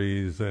and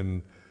worries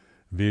and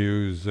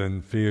views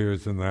and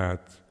fears and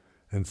that,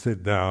 and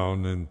sit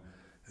down and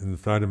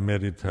start to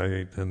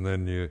meditate, and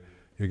then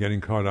you're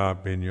getting caught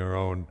up in your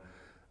own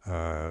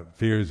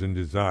fears and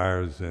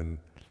desires and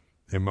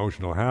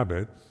emotional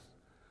habits.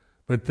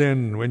 But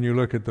then when you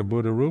look at the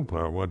Buddha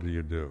Rupa, what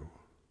do?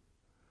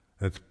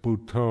 That's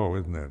Bhutto,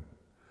 isn't it?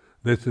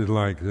 This is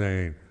like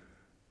saying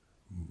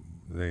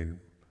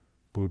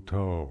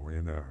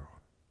Bhutto,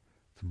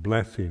 it's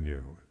blessing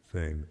you,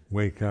 saying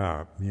wake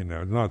up,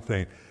 it's not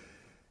saying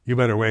you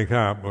better wake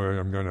up or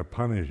I'm going to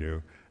punish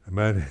you,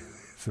 but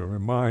it's a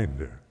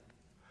reminder.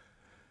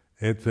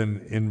 It's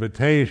an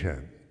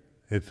invitation,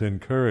 it's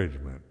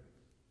encouragement,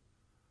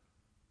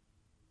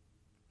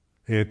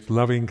 it's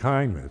loving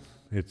kindness,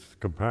 it's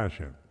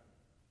compassion.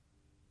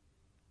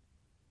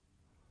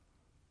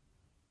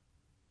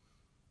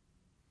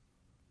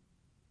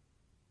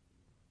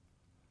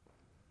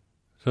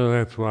 So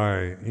that's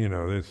why,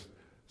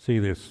 see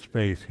this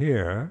space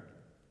here,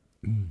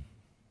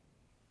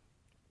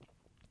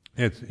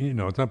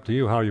 it's up to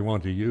you how you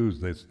want to use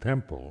this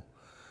temple.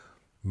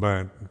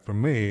 But for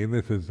me,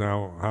 this is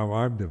how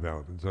I've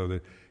developed it. So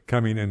that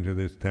coming into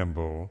this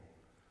temple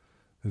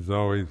is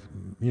always,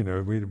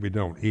 we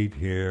don't eat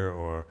here,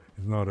 or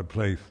it's not a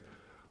place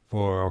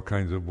for all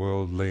kinds of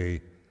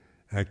worldly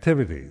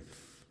activities.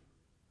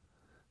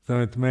 So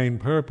its main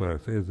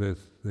purpose is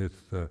this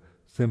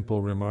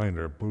simple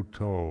reminder,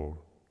 Bhutto,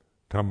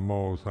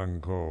 Dhammo,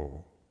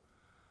 Sangho.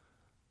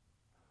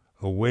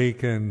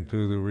 Awaken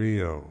to the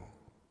real,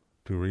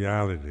 to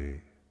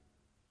reality.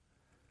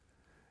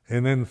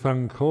 And then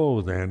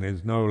Sangho then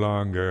is no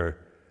longer,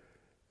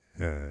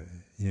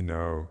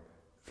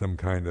 some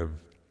kind of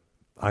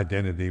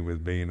identity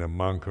with being a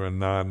monk or a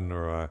nun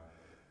or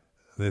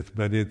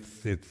but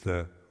it's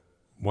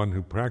one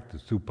who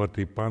practices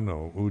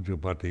Supatipanno,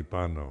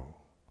 Ujjapatipanno.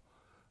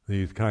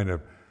 These kind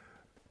of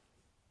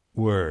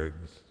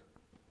words,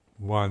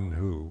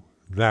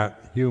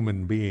 that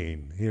human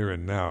being here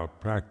and now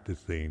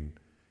practicing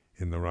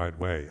in the right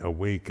way,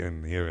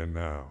 awaken here and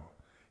now,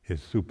 is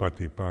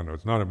Supatipanno.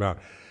 It's not about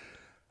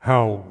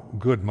how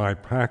good my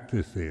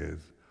practice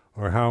is,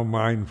 or how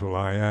mindful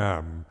I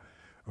am,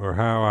 or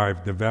how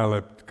I've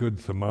developed good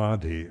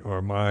samadhi,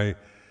 or my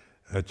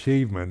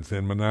achievements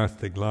in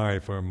monastic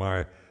life, or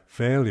my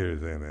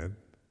failures in it.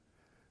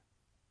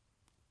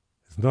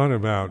 It's not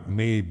about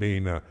me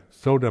being a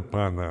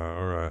Sotapanna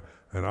or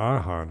an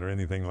Arhat or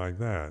anything like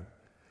that.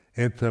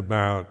 It's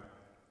about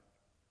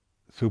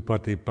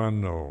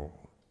Supatipanno,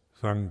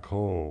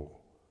 Sangho,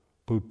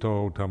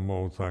 Bhutto,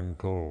 Dhammo,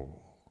 Sangho.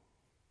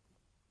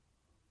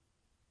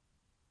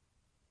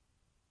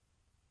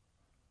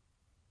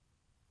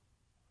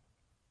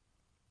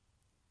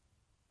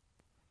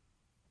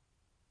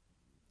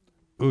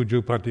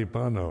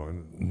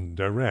 Ujjapatipanno,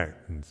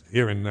 direct,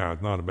 here and now.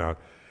 It's not about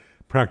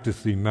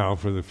practicing now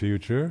for the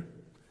future.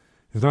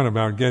 It's not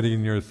about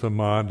getting your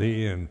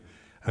samadhi and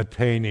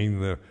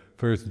attaining the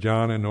first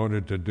jhana in order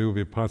to do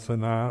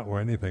vipassana or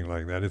anything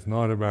like that. It's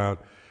not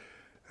about,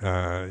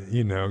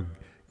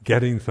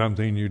 getting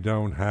something you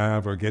don't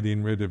have or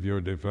getting rid of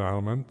your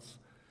defilements.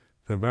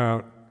 It's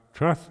about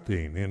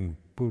trusting in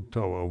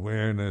Bhutto,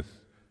 awareness,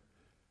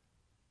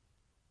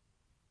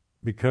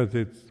 because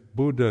it's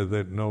Buddha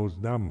that knows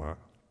Dhamma.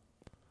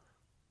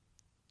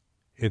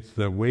 It's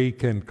the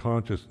awakened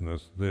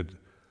consciousness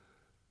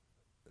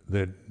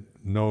that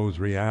knows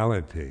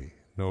reality,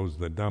 knows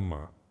the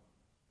Dhamma.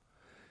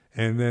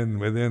 And then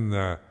within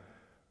the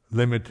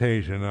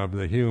limitation of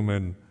the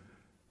human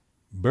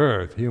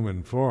birth,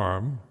 human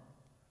form,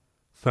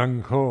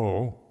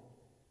 Sangho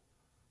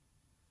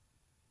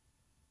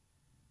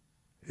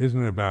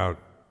isn't about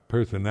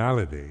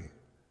personality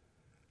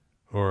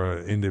or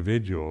an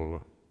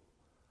individual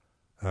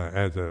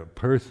as a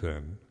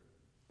person.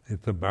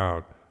 It's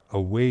about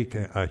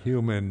a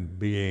human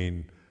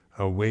being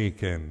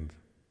awakened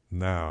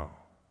now,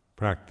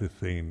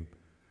 practicing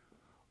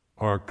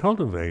or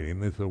cultivating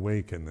this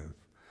awakeness.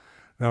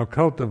 Now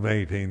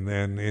cultivating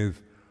then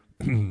is,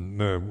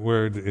 the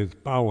word is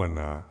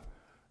bhavana.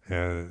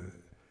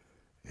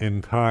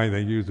 In Thai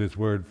they use this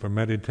word for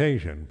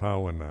meditation,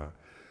 bhavana.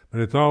 But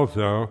it's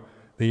also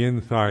the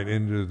insight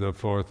into the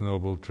Fourth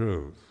Noble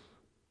Truth.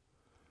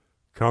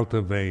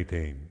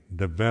 cultivating,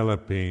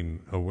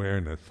 developing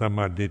awareness,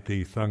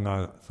 samaditi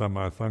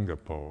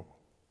samasangapo.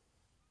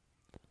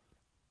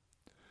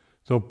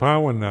 So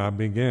bhavana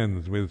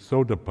begins with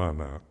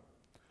sotapanna,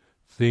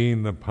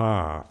 seeing the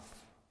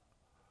path,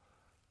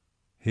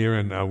 here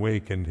and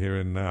awakened here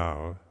and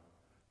now.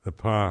 The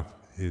path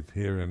is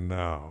here and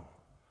now.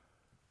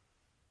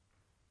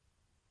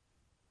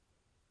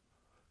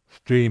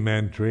 Stream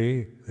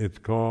entry, it's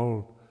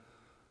called.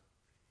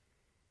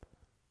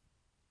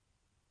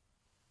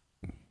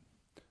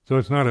 So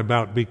it's not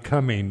about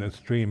becoming a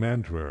stream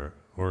enterer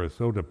or a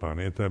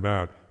sotapanna, it's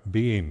about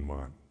being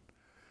one.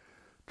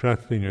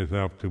 Trusting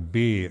yourself to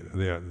be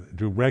there,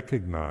 to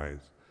recognize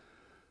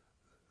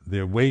the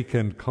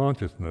awakened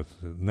consciousness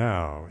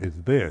now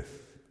is this.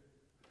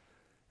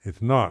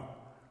 It's not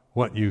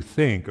what you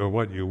think or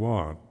what you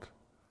want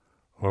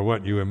or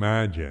what you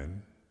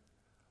imagine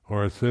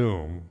or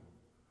assume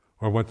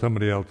or what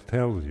somebody else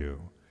tells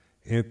you.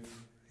 It's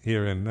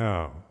here and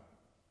now.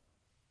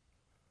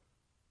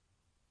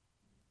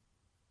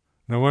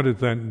 Now what does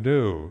that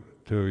do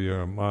to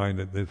your mind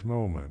at this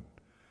moment?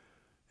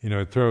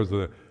 It throws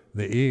the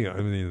ego,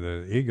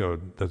 the ego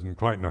doesn't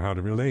quite know how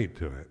to relate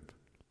to it.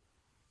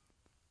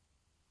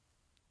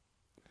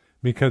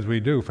 Because we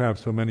do have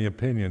so many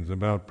opinions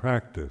about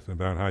practice,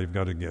 about how you've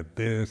got to get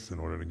this in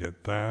order to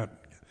get that,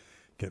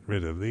 get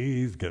rid of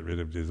these, get rid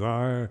of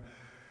desire,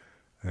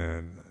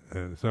 and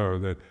so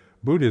that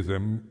Buddhist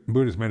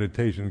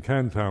meditation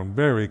can sound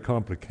very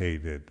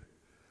complicated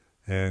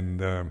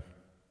and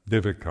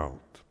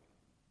difficult.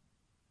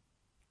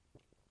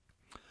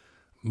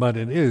 But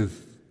it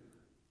is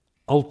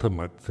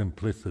ultimate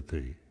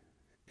simplicity,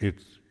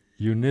 it's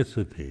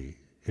unicity,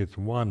 it's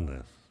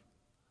oneness,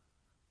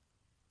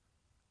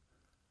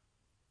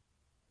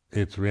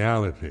 it's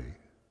reality.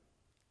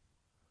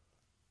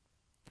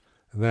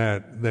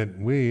 That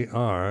we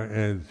are,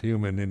 as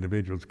human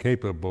individuals,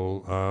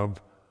 capable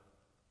of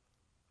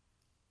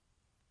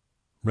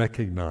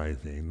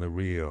recognizing the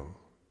real.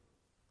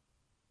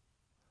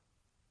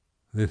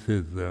 This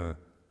is the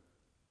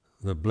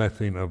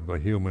blessing of a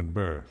human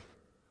birth.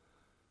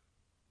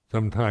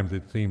 Sometimes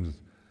it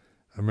seems,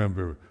 I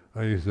remember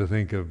I used to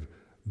think of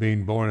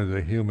being born as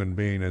a human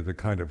being as a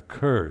kind of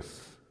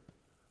curse.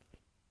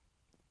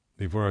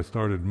 Before I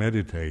started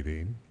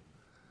meditating,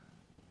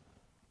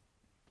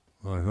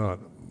 I thought,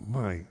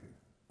 I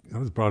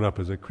was brought up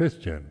as a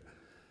Christian,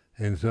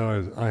 and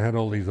so I had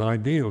all these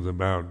ideals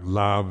about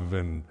love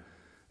and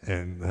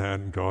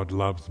God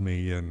loves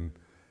me and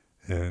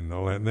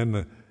all that. And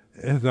then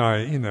as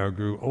I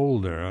grew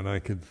older, and I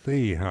could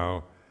see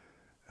how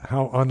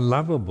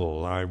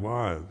unlovable I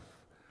was,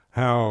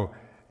 how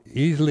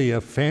easily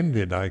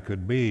offended I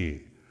could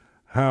be,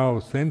 how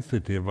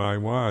sensitive I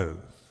was,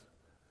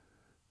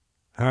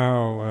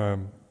 how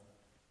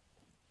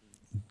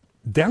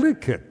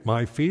delicate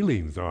my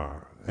feelings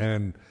are,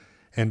 and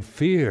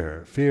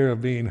fear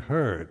of being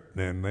hurt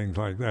and things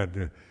like that.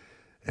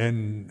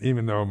 And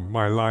even though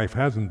my life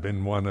hasn't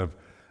been one of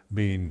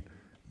being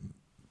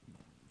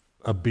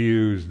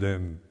abused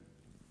and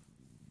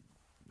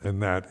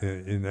that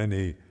in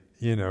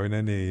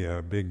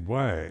any big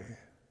way,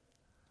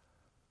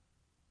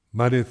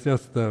 but it's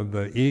just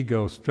the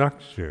ego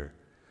structure,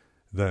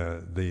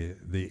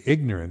 the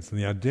ignorance and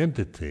the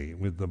identity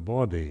with the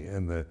body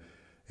and the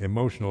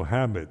emotional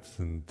habits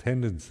and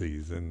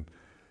tendencies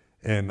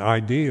and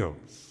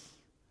ideals,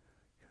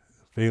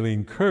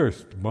 feeling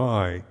cursed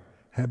by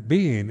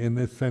being in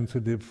this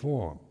sensitive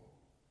form.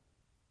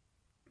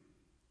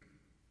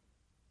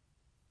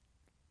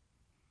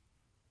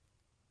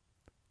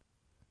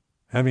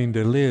 Having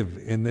to live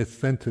in this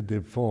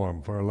sensitive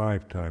form for a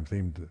lifetime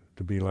seemed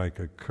to be like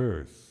a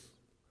curse.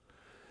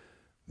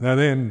 Now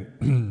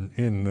then,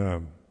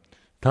 in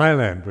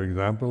Thailand, for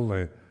example,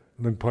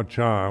 Luang Por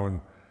Chah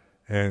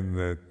and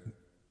the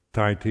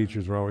Thai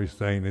teachers were always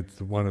saying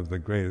it's one of the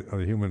great,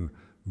 human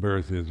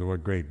birth is a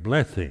great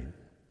blessing.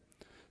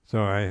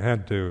 So I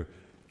had to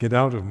get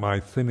out of my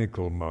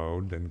cynical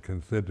mode and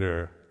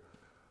consider,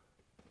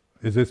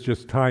 is this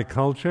just Thai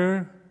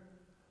culture?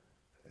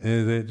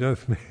 Is it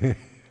just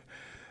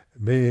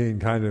being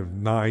kind of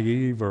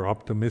naive or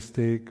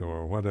optimistic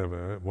or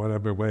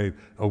whatever way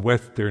a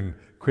Western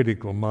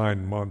critical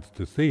mind wants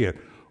to see it?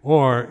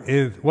 Or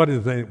what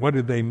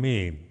did they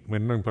mean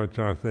when Luang Por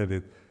Chah said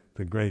it's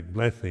a great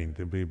blessing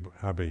to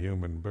have a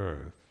human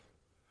birth?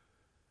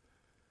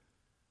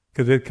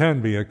 Because it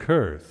can be a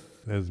curse,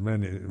 as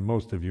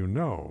most of you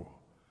know.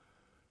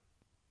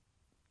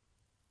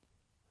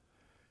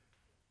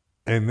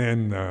 And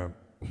then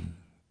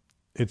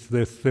it's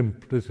this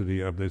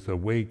simplicity of this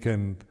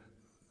awakened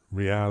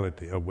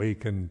reality,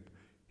 awakened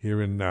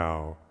here and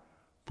now,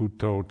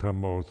 Putto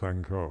Dhammo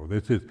Sangho.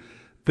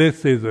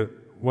 This is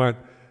what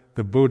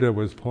the Buddha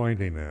was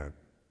pointing at.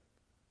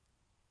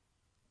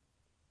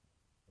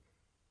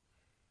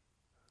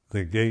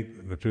 The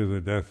gate to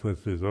the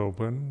deathless is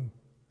open.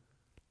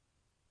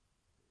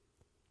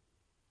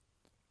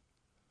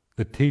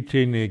 The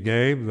teaching he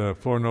gave, the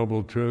Four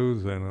Noble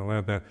Truths and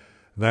all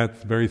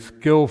that's very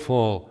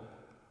skillful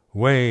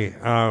way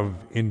of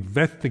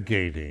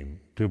investigating,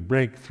 to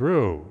break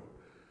through,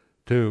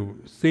 to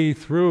see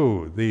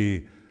through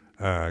the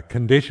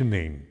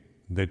conditioning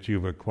that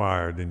you've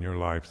acquired in your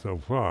life so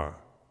far.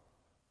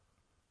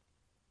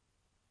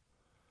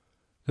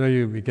 So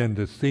you begin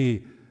to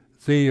see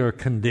your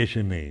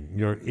conditioning,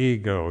 your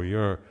ego,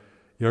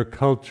 your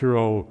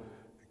cultural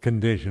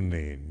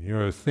conditioning,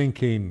 your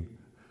thinking,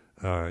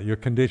 your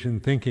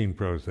conditioned thinking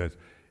process.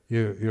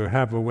 You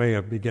have a way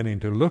of beginning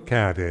to look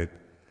at it,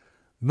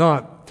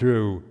 not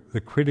through the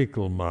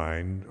critical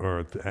mind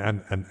or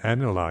and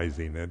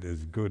analyzing it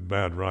as good,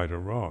 bad, right, or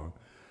wrong,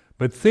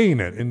 but seeing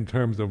it in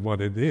terms of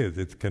what it is,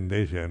 its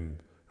condition,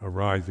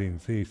 arising,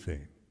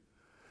 ceasing.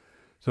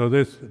 So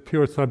this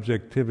pure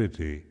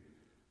subjectivity,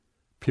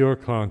 pure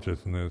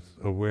consciousness,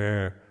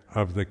 aware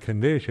of the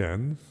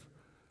conditions,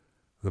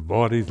 the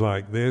body's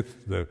like this,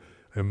 the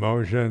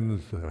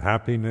emotions,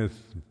 happiness,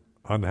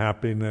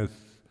 unhappiness,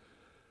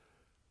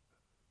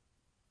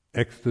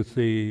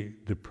 ecstasy,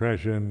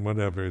 depression,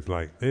 whatever is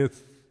like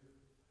this,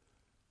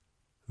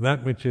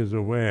 that which is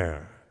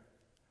aware,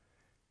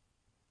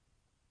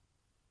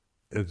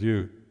 as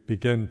you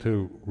begin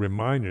to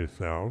remind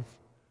yourself,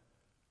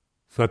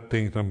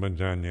 sati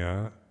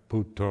sampajanya,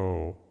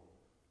 putto,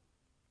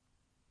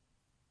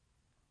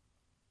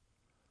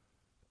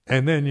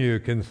 and then you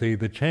can see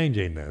the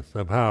changiness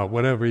of how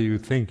whatever you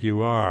think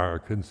you are, or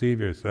conceive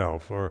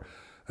yourself, or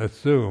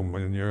assume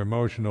in your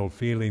emotional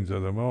feelings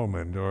of the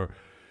moment, or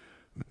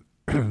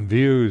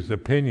views,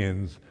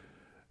 opinions,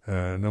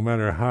 no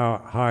matter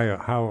how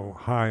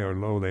high or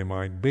low they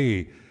might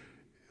be,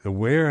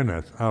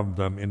 awareness of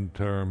them in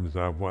terms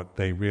of what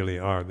they really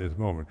are at this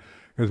moment.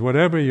 Because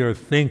whatever you're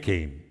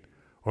thinking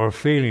or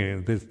feeling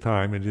at this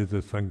time, it is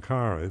a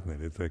sankhara,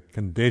 isn't it? It's a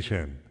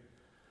condition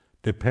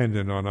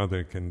dependent on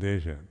other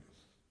conditions.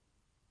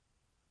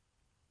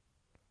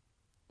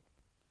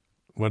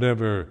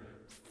 Whatever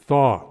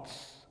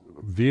thoughts,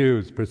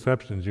 views,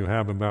 perceptions you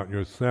have about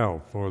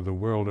yourself or the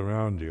world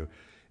around you,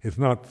 it's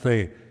not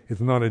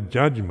a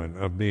judgment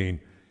of being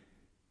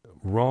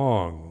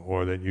wrong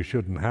or that you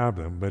shouldn't have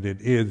them, but it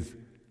is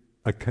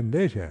a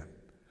condition.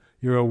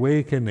 You're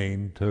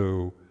awakening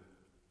to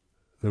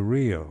the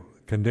real.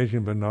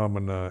 Conditioned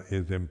phenomena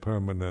is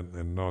impermanent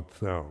and not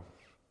self.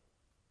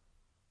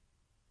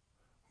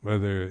 No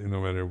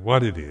matter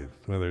what it is,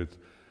 whether it's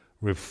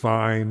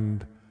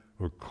refined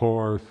or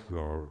coarse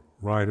or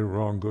right or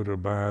wrong, good or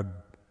bad,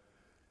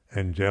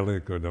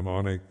 angelic or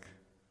demonic,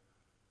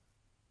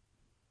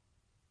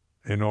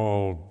 in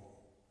all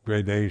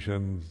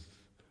gradations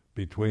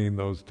between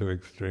those two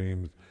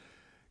extremes,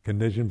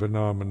 conditioned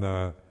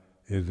phenomena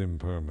is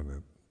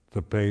impermanent.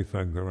 Sape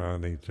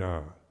sankarani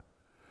cha.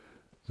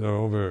 So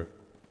over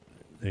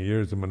the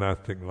years of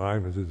monastic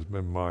life, this has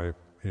been my,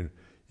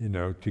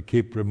 to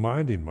keep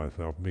reminding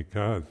myself,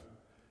 because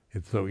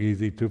it's so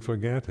easy to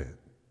forget it.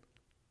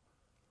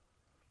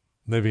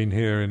 Living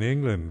here in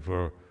England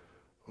for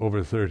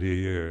over 30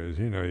 years,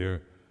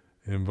 you're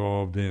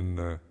involved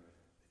in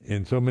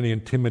so many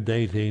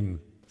intimidating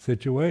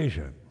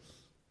situations.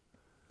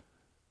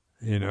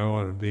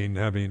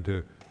 Having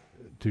to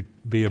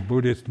be a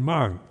Buddhist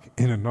monk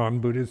in a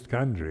non-Buddhist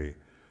country,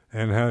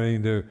 and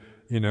having to,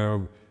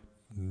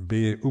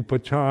 be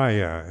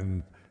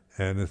upachaya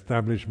and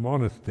establish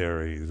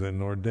monasteries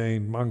and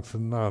ordain monks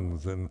and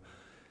nuns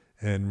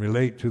and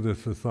relate to the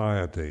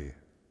society.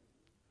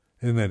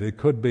 In that it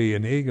could be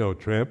an ego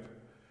trip,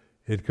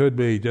 it could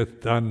be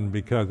just done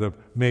because of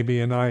maybe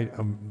a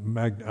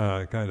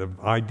kind of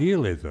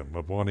idealism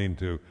of wanting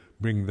to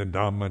bring the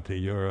Dhamma to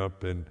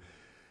Europe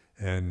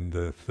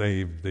and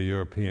save the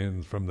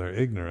Europeans from their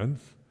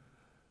ignorance.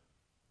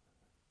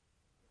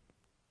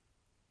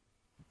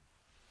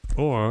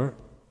 Or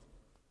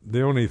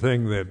the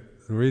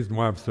reason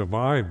why I've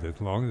survived this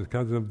long is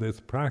because of this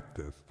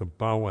practice, the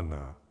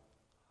bhavana.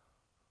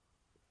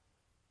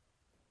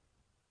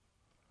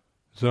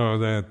 So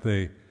that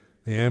the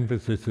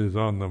emphasis is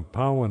on the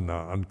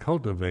bhavana, on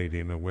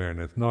cultivating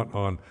awareness, not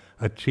on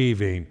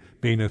achieving,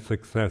 being a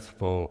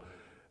successful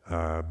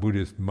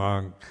Buddhist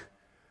monk,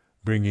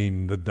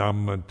 bringing the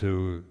Dhamma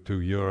to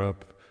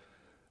Europe,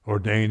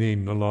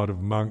 ordaining a lot of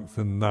monks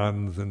and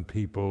nuns and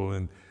people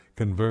and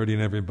converting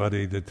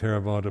everybody to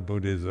Theravada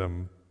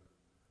Buddhism.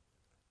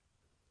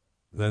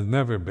 There's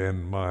never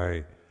been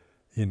my,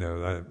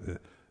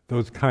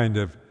 those kind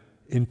of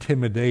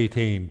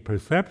intimidating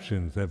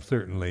perceptions have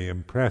certainly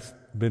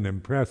been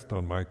impressed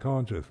on my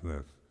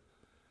consciousness.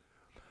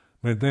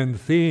 But then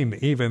seeing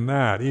even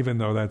that, even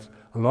though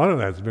a lot of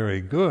that's very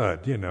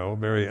good,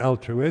 very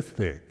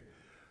altruistic,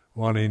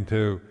 wanting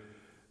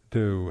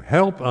to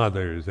help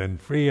others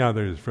and free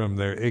others from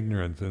their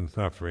ignorance and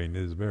suffering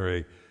is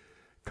very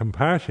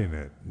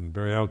compassionate and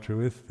very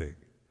altruistic.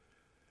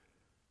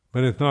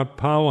 But it's not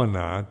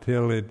bhavana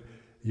till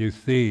you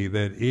see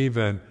that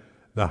even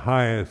the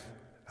highest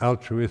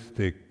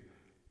altruistic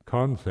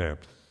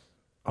concepts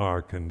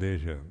are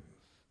conditions.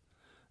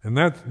 And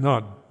that's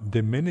not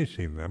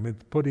diminishing them,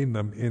 it's putting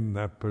them in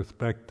that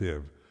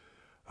perspective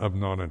of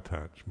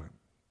non-attachment.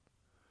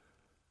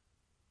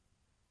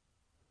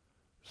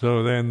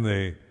 So then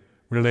the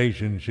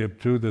relationship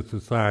to the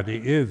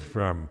society is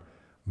from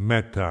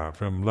metta,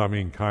 from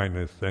loving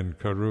kindness and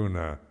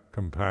karuna,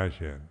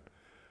 compassion,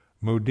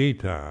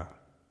 mudita,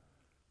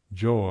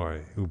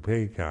 joy,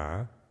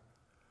 upekkha.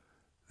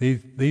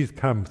 These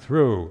come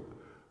through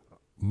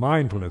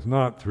mindfulness,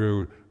 not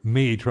through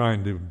me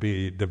trying to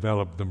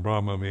develop the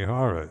Brahma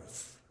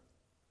Viharas.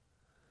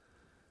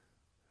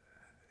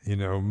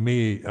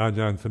 Me,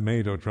 Ajahn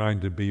Sumedho, trying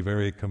to be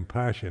very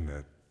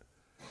compassionate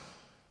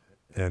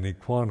and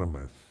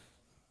equanimous.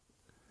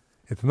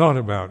 It's not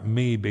about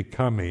me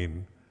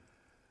becoming,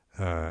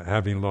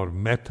 having a lot of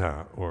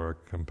metta or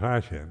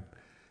compassion,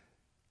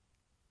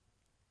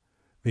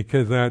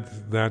 because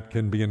that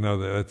can be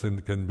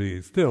can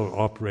be still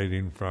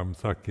operating from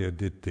Sakya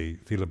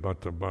Ditti,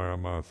 Silabbata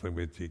Paramasa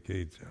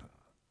Vicikicca.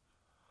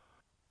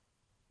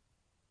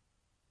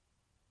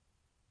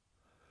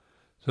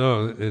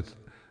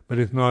 But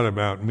it's not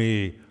about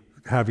me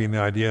having the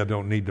idea I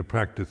don't need to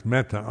practice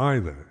metta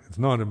either. It's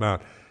not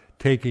about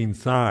taking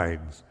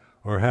sides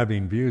or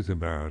having views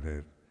about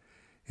it.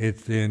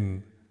 It's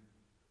in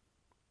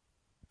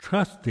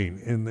trusting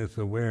in this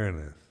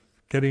awareness,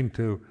 getting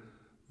to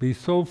be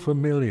so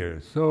familiar,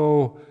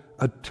 so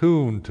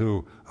attuned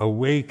to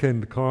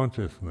awakened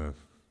consciousness,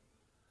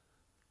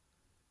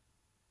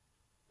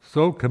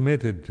 so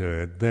committed to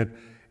it that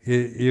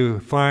you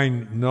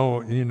find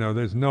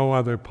there's no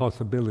other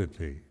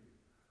possibility.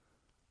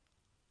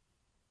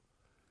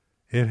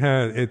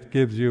 It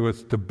gives you a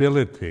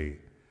stability,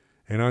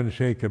 an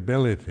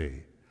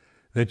unshakability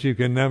that you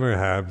can never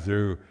have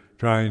through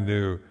trying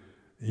to,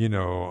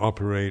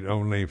 operate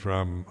only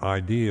from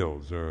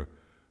ideals or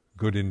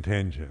good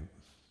intentions.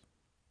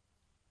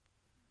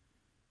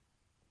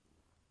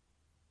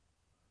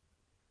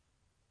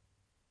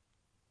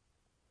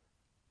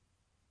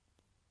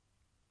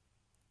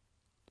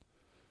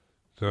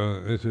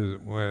 So this is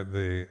where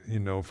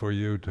for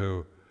you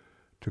to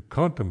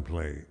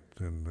contemplate,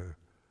 and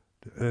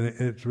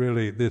it's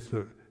really, this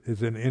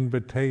is an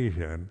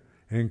invitation,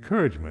 an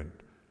encouragement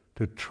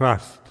to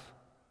trust,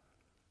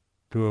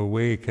 to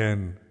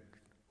awaken,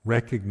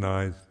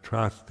 recognize,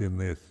 trust in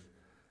this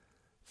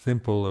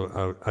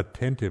simple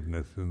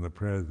attentiveness in the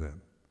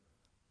present,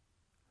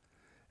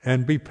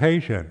 and be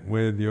patient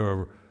with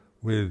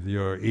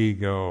your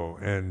ego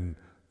and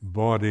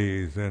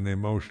bodies and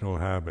emotional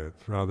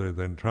habits, rather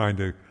than trying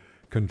to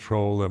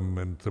control them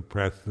and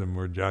suppress them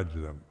or judge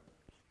them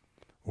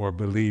or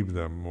believe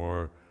them,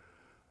 or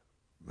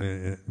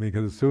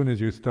because as soon as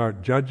you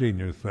start judging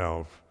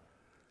yourself,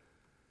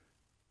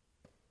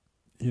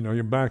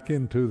 you're back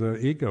into the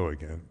ego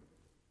again.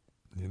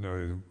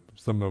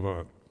 Some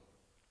of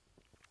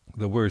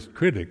the worst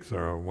critics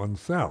are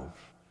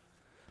oneself.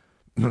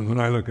 When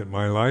I look at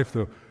my life,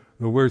 the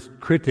worst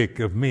critic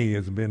of me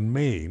has been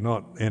me,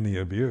 not any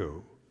of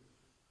you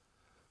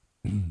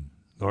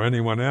or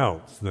anyone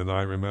else that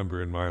I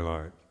remember in my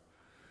life.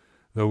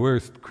 The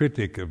worst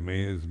critic of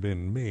me has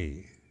been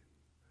me.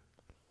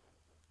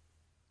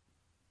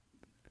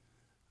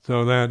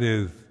 So that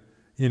is,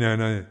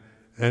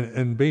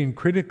 and being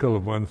critical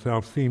of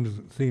oneself seems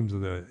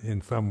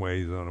in some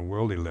ways on a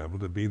worldly level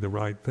to be the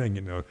right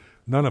thing.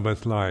 None of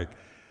us like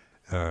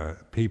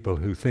people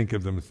who think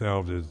of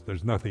themselves as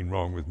there's nothing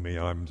wrong with me,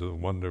 I'm so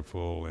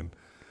wonderful, and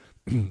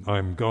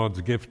I'm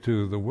God's gift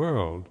to the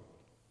world.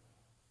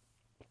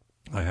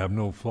 I have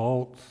no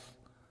faults.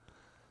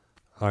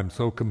 I'm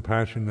so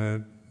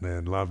compassionate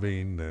and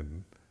loving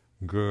and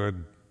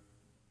good.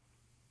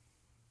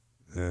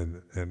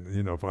 And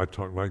if I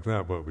talk like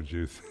that, what would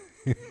you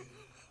think?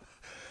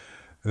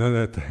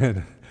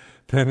 That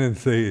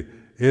tendency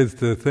is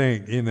to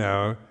think,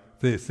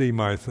 to see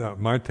myself.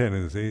 My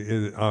tendency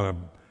is on a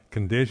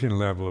conditioned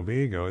level of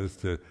ego is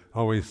to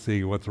always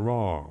see what's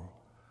wrong,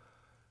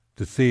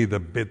 to see the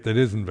bit that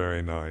isn't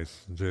very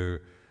nice, to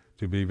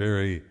be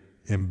very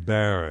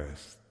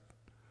embarrassed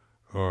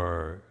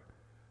or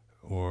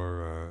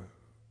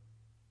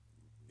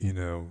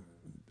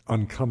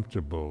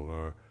uncomfortable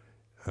or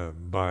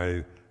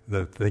by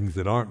the things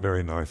that aren't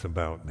very nice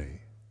about me,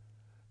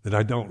 that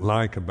I don't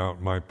like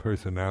about my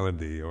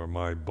personality or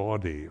my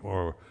body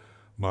or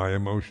my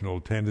emotional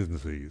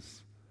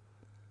tendencies.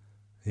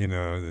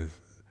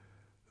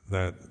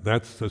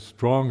 That's a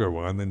stronger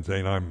one than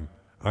saying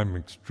I'm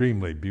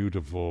extremely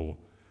beautiful,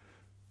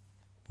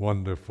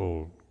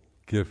 wonderful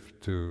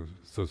gift to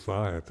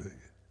society.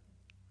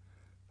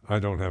 I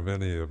don't have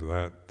any of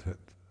that.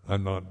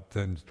 I'm not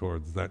tends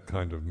towards that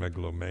kind of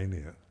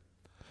megalomania.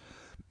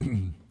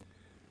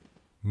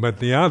 But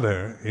the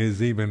other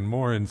is even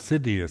more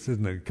insidious,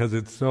 isn't it? Because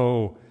it's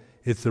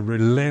a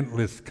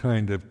relentless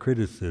kind of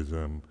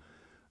criticism,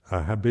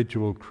 a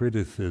habitual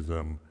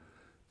criticism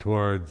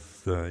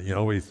towards,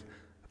 always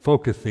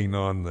focusing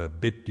on the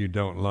bit you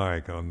don't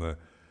like, on the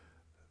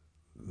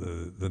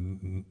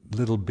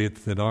little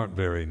bits that aren't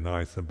very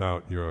nice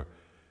about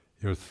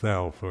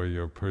yourself or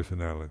your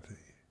personality.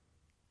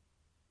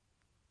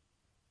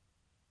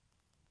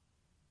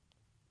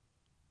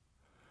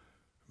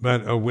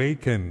 But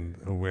awakened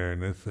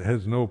awareness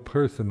has no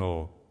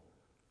personal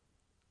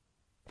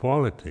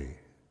quality.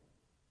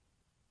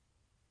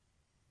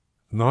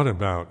 not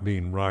about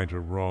being right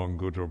or wrong,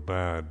 good or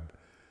bad,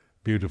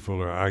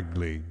 beautiful or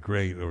ugly,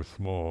 great or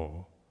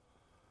small.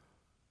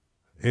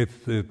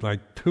 It's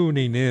like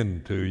tuning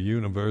in to the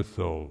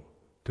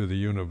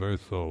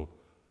universal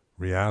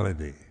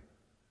reality,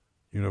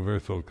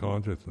 universal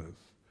consciousness.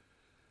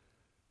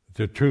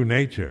 The true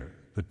nature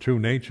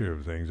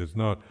of things. It's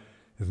not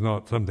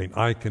something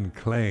I can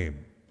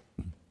claim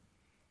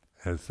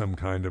as some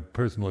kind of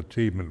personal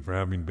achievement for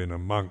having been a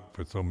monk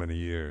for so many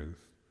years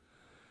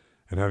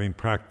and having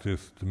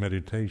practiced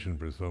meditation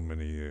for so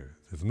many years.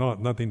 It's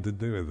nothing to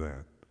do with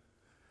that.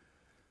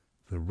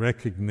 The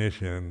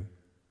recognition,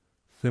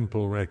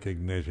 simple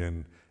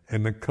recognition,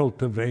 and the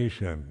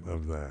cultivation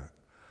of that.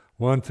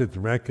 Once it's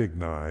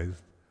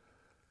recognized,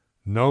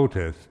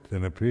 noticed,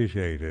 and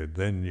appreciated,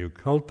 then you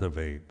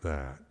cultivate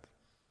that.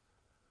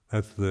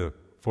 That's the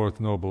Fourth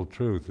Noble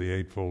Truth, the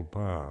Eightfold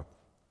Path.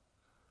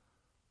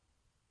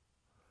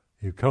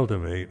 You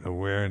cultivate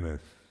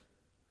awareness.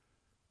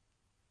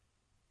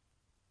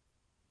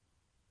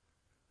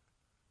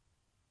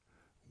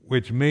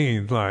 Which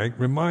means like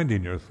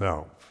reminding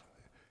yourself,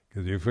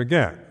 because you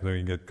forget, so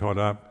you get caught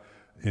up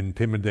in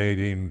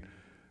intimidating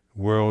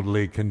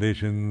worldly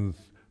conditions,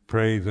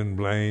 praise and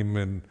blame,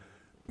 and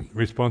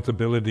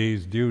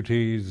responsibilities,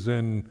 duties,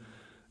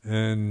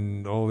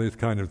 and all this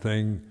kind of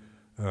thing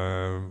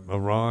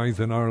arise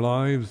in our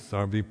lives.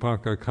 Our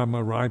vipaka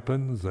karma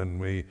ripens, and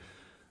we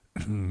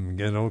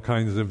get all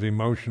kinds of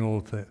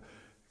emotional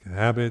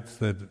habits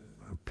that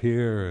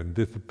appear and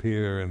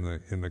disappear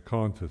in the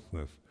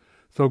consciousness.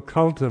 So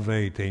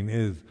cultivating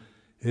is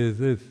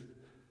this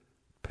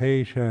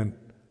patient,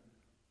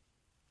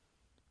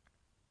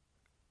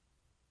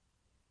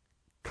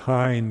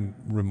 kind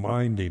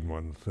reminding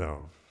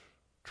oneself,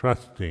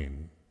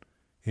 trusting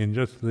in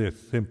just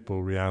this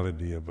simple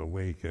reality of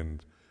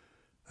awakened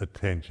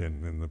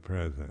attention in the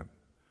present.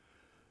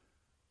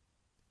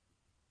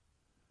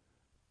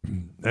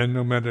 And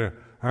no matter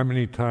how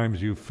many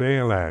times you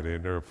fail at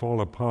it or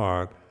fall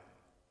apart,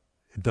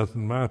 it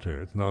doesn't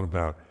matter. It's not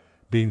about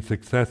being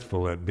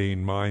successful at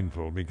being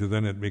mindful, because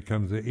then it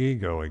becomes the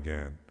ego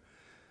again.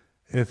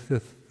 It's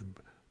just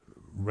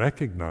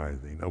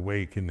recognizing,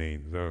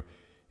 awakening. So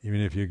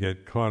even if you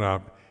get caught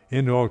up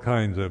in all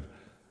kinds of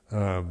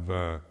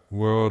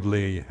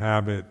worldly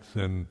habits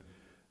and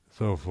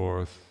so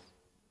forth,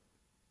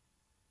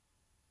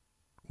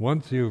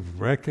 once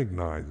you've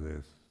recognized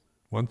this,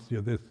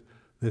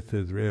 this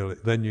is really,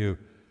 then you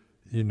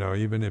know,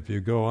 even if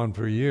you go on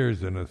for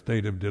years in a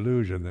state of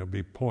delusion, there'll be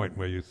a point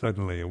where you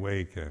suddenly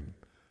awaken.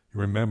 You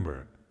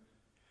remember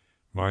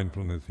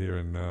mindfulness here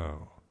and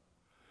now.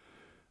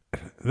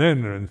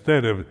 Then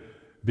instead of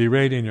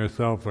berating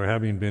yourself for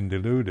having been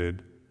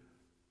deluded,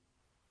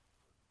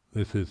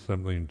 this is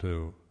something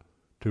to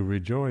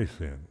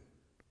rejoice in.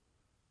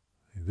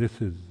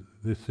 This is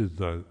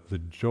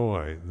the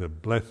joy, the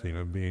blessing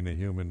of being a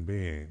human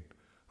being,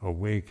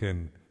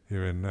 awaken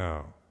here and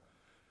now,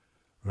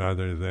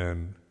 rather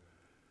than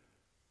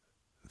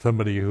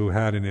somebody who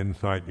had an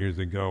insight years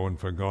ago and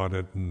forgot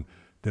it and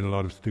did a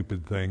lot of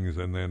stupid things,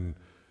 and then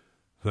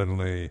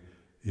suddenly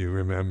you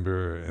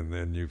remember, and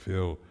then you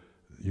feel,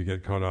 you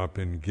get caught up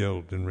in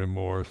guilt and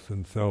remorse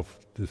and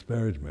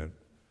self-disparagement.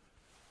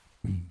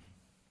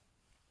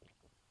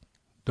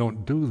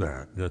 Don't do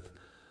that. That's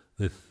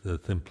this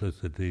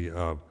simplicity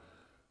of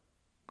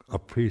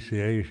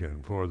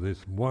appreciation for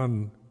this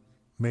one,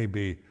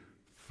 maybe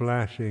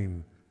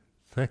flashing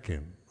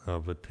second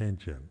of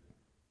attention.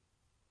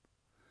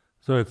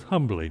 So it's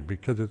humbling,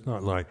 because it's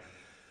not like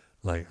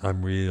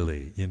I'm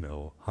really,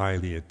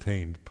 highly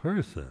attained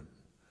person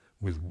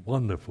with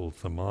wonderful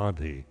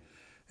samadhi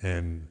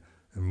and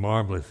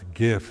marvelous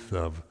gifts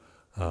of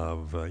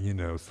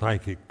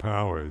psychic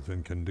powers,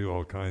 and can do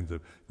all kinds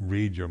of,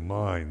 read your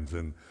minds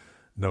and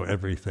know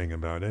everything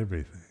about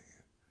everything.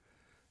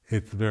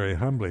 It's very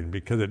humbling,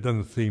 because it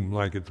doesn't seem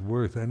like it's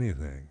worth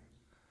anything.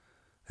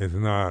 It's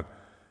not,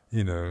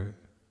 you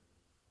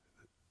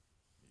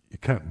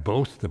can't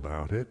boast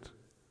about it.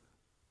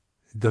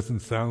 It doesn't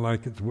sound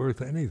like it's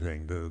worth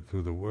anything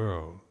to the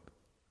world.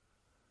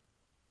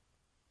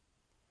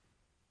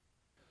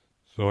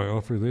 So I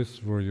offer this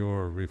for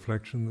your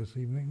reflection this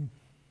evening.